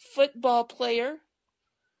 football player,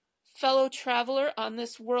 fellow traveler on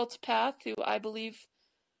this world's path, who I believe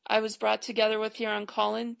I was brought together with here on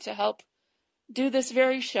Callin to help do this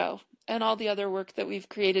very show and all the other work that we've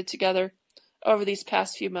created together over these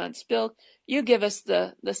past few months. Bill, you give us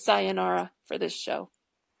the sayonara for this show.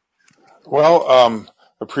 Well,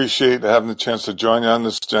 appreciate having the chance to join you on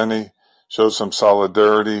this, Jenny. Show some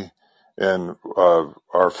solidarity in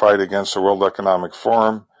our fight against the World Economic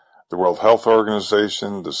Forum, the World Health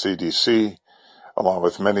Organization, the CDC, along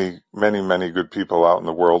with many, many, many good people out in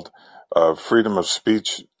the world. Freedom of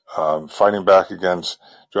speech, fighting back against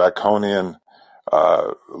draconian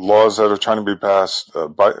laws that are trying to be passed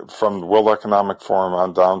from the World Economic Forum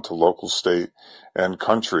on down to local, state, and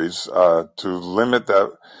countries to limit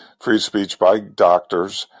that free speech by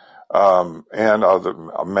doctors and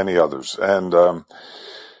many others. And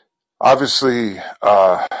obviously,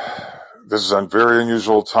 this is a very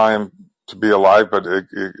unusual time to be alive, but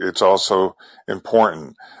it's also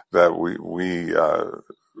important that we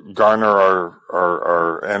garner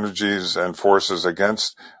our energies and forces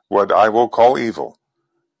against what I will call evil.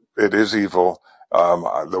 It is evil,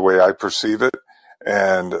 the way I perceive it.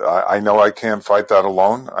 And I know I can't fight that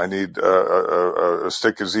alone. I need a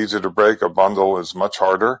stick is easy to break. A bundle is much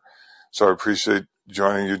harder. So I appreciate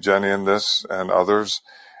joining you, Jenny, in this and others.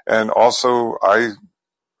 And also, I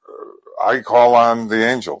call on the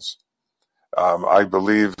angels. I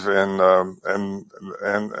believe in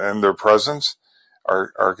their presence.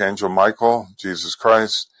 Archangel Michael, Jesus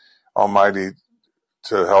Christ, Almighty,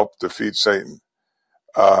 to help defeat Satan.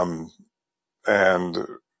 And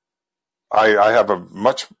I have a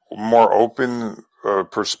much more open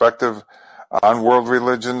perspective on world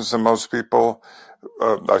religions than most people.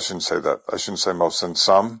 I shouldn't say that. I shouldn't say most, than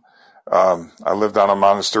some. I lived on a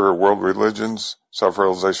monastery of world religions,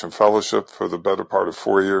 Self-Realization Fellowship, for the better part of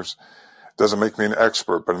 4 years. Doesn't make me an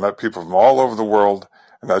expert, but I met people from all over the world,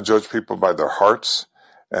 and I judge people by their hearts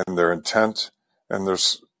and their intent and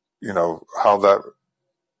how that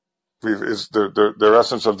is their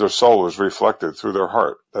essence of their soul is reflected through their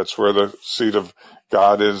heart. That's where the seat of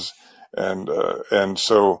God is, and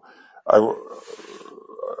so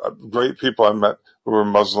great people I met who were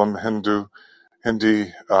Muslim, Hindu,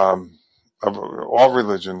 Hindi, of all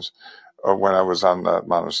religions, when I was on that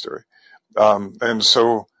monastery. And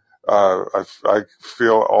so I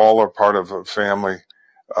feel all are part of a family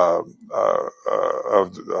of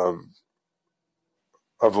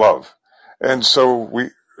love. And so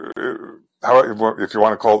if you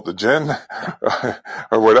want to call it the jinn,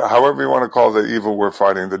 or however you want to call the evil we're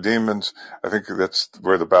fighting, the demons, I think that's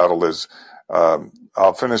where the battle is.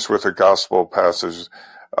 I'll finish with a gospel passage,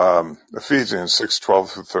 Ephesians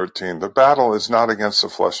 6:12-13. The battle is not against the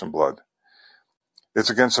flesh and blood. It's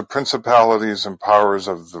against the principalities and powers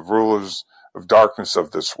of the rulers of darkness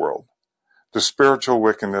of this world, the spiritual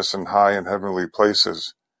wickedness in high and heavenly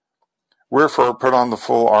places. Wherefore put on the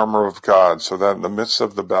full armor of God, so that in the midst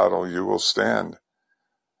of the battle you will stand,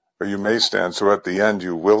 or you may stand, so at the end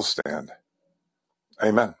you will stand.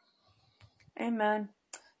 Amen. Amen.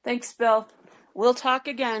 Thanks, Bill. We'll talk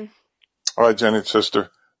again. All right, Jenny, sister.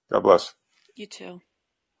 God bless. You too.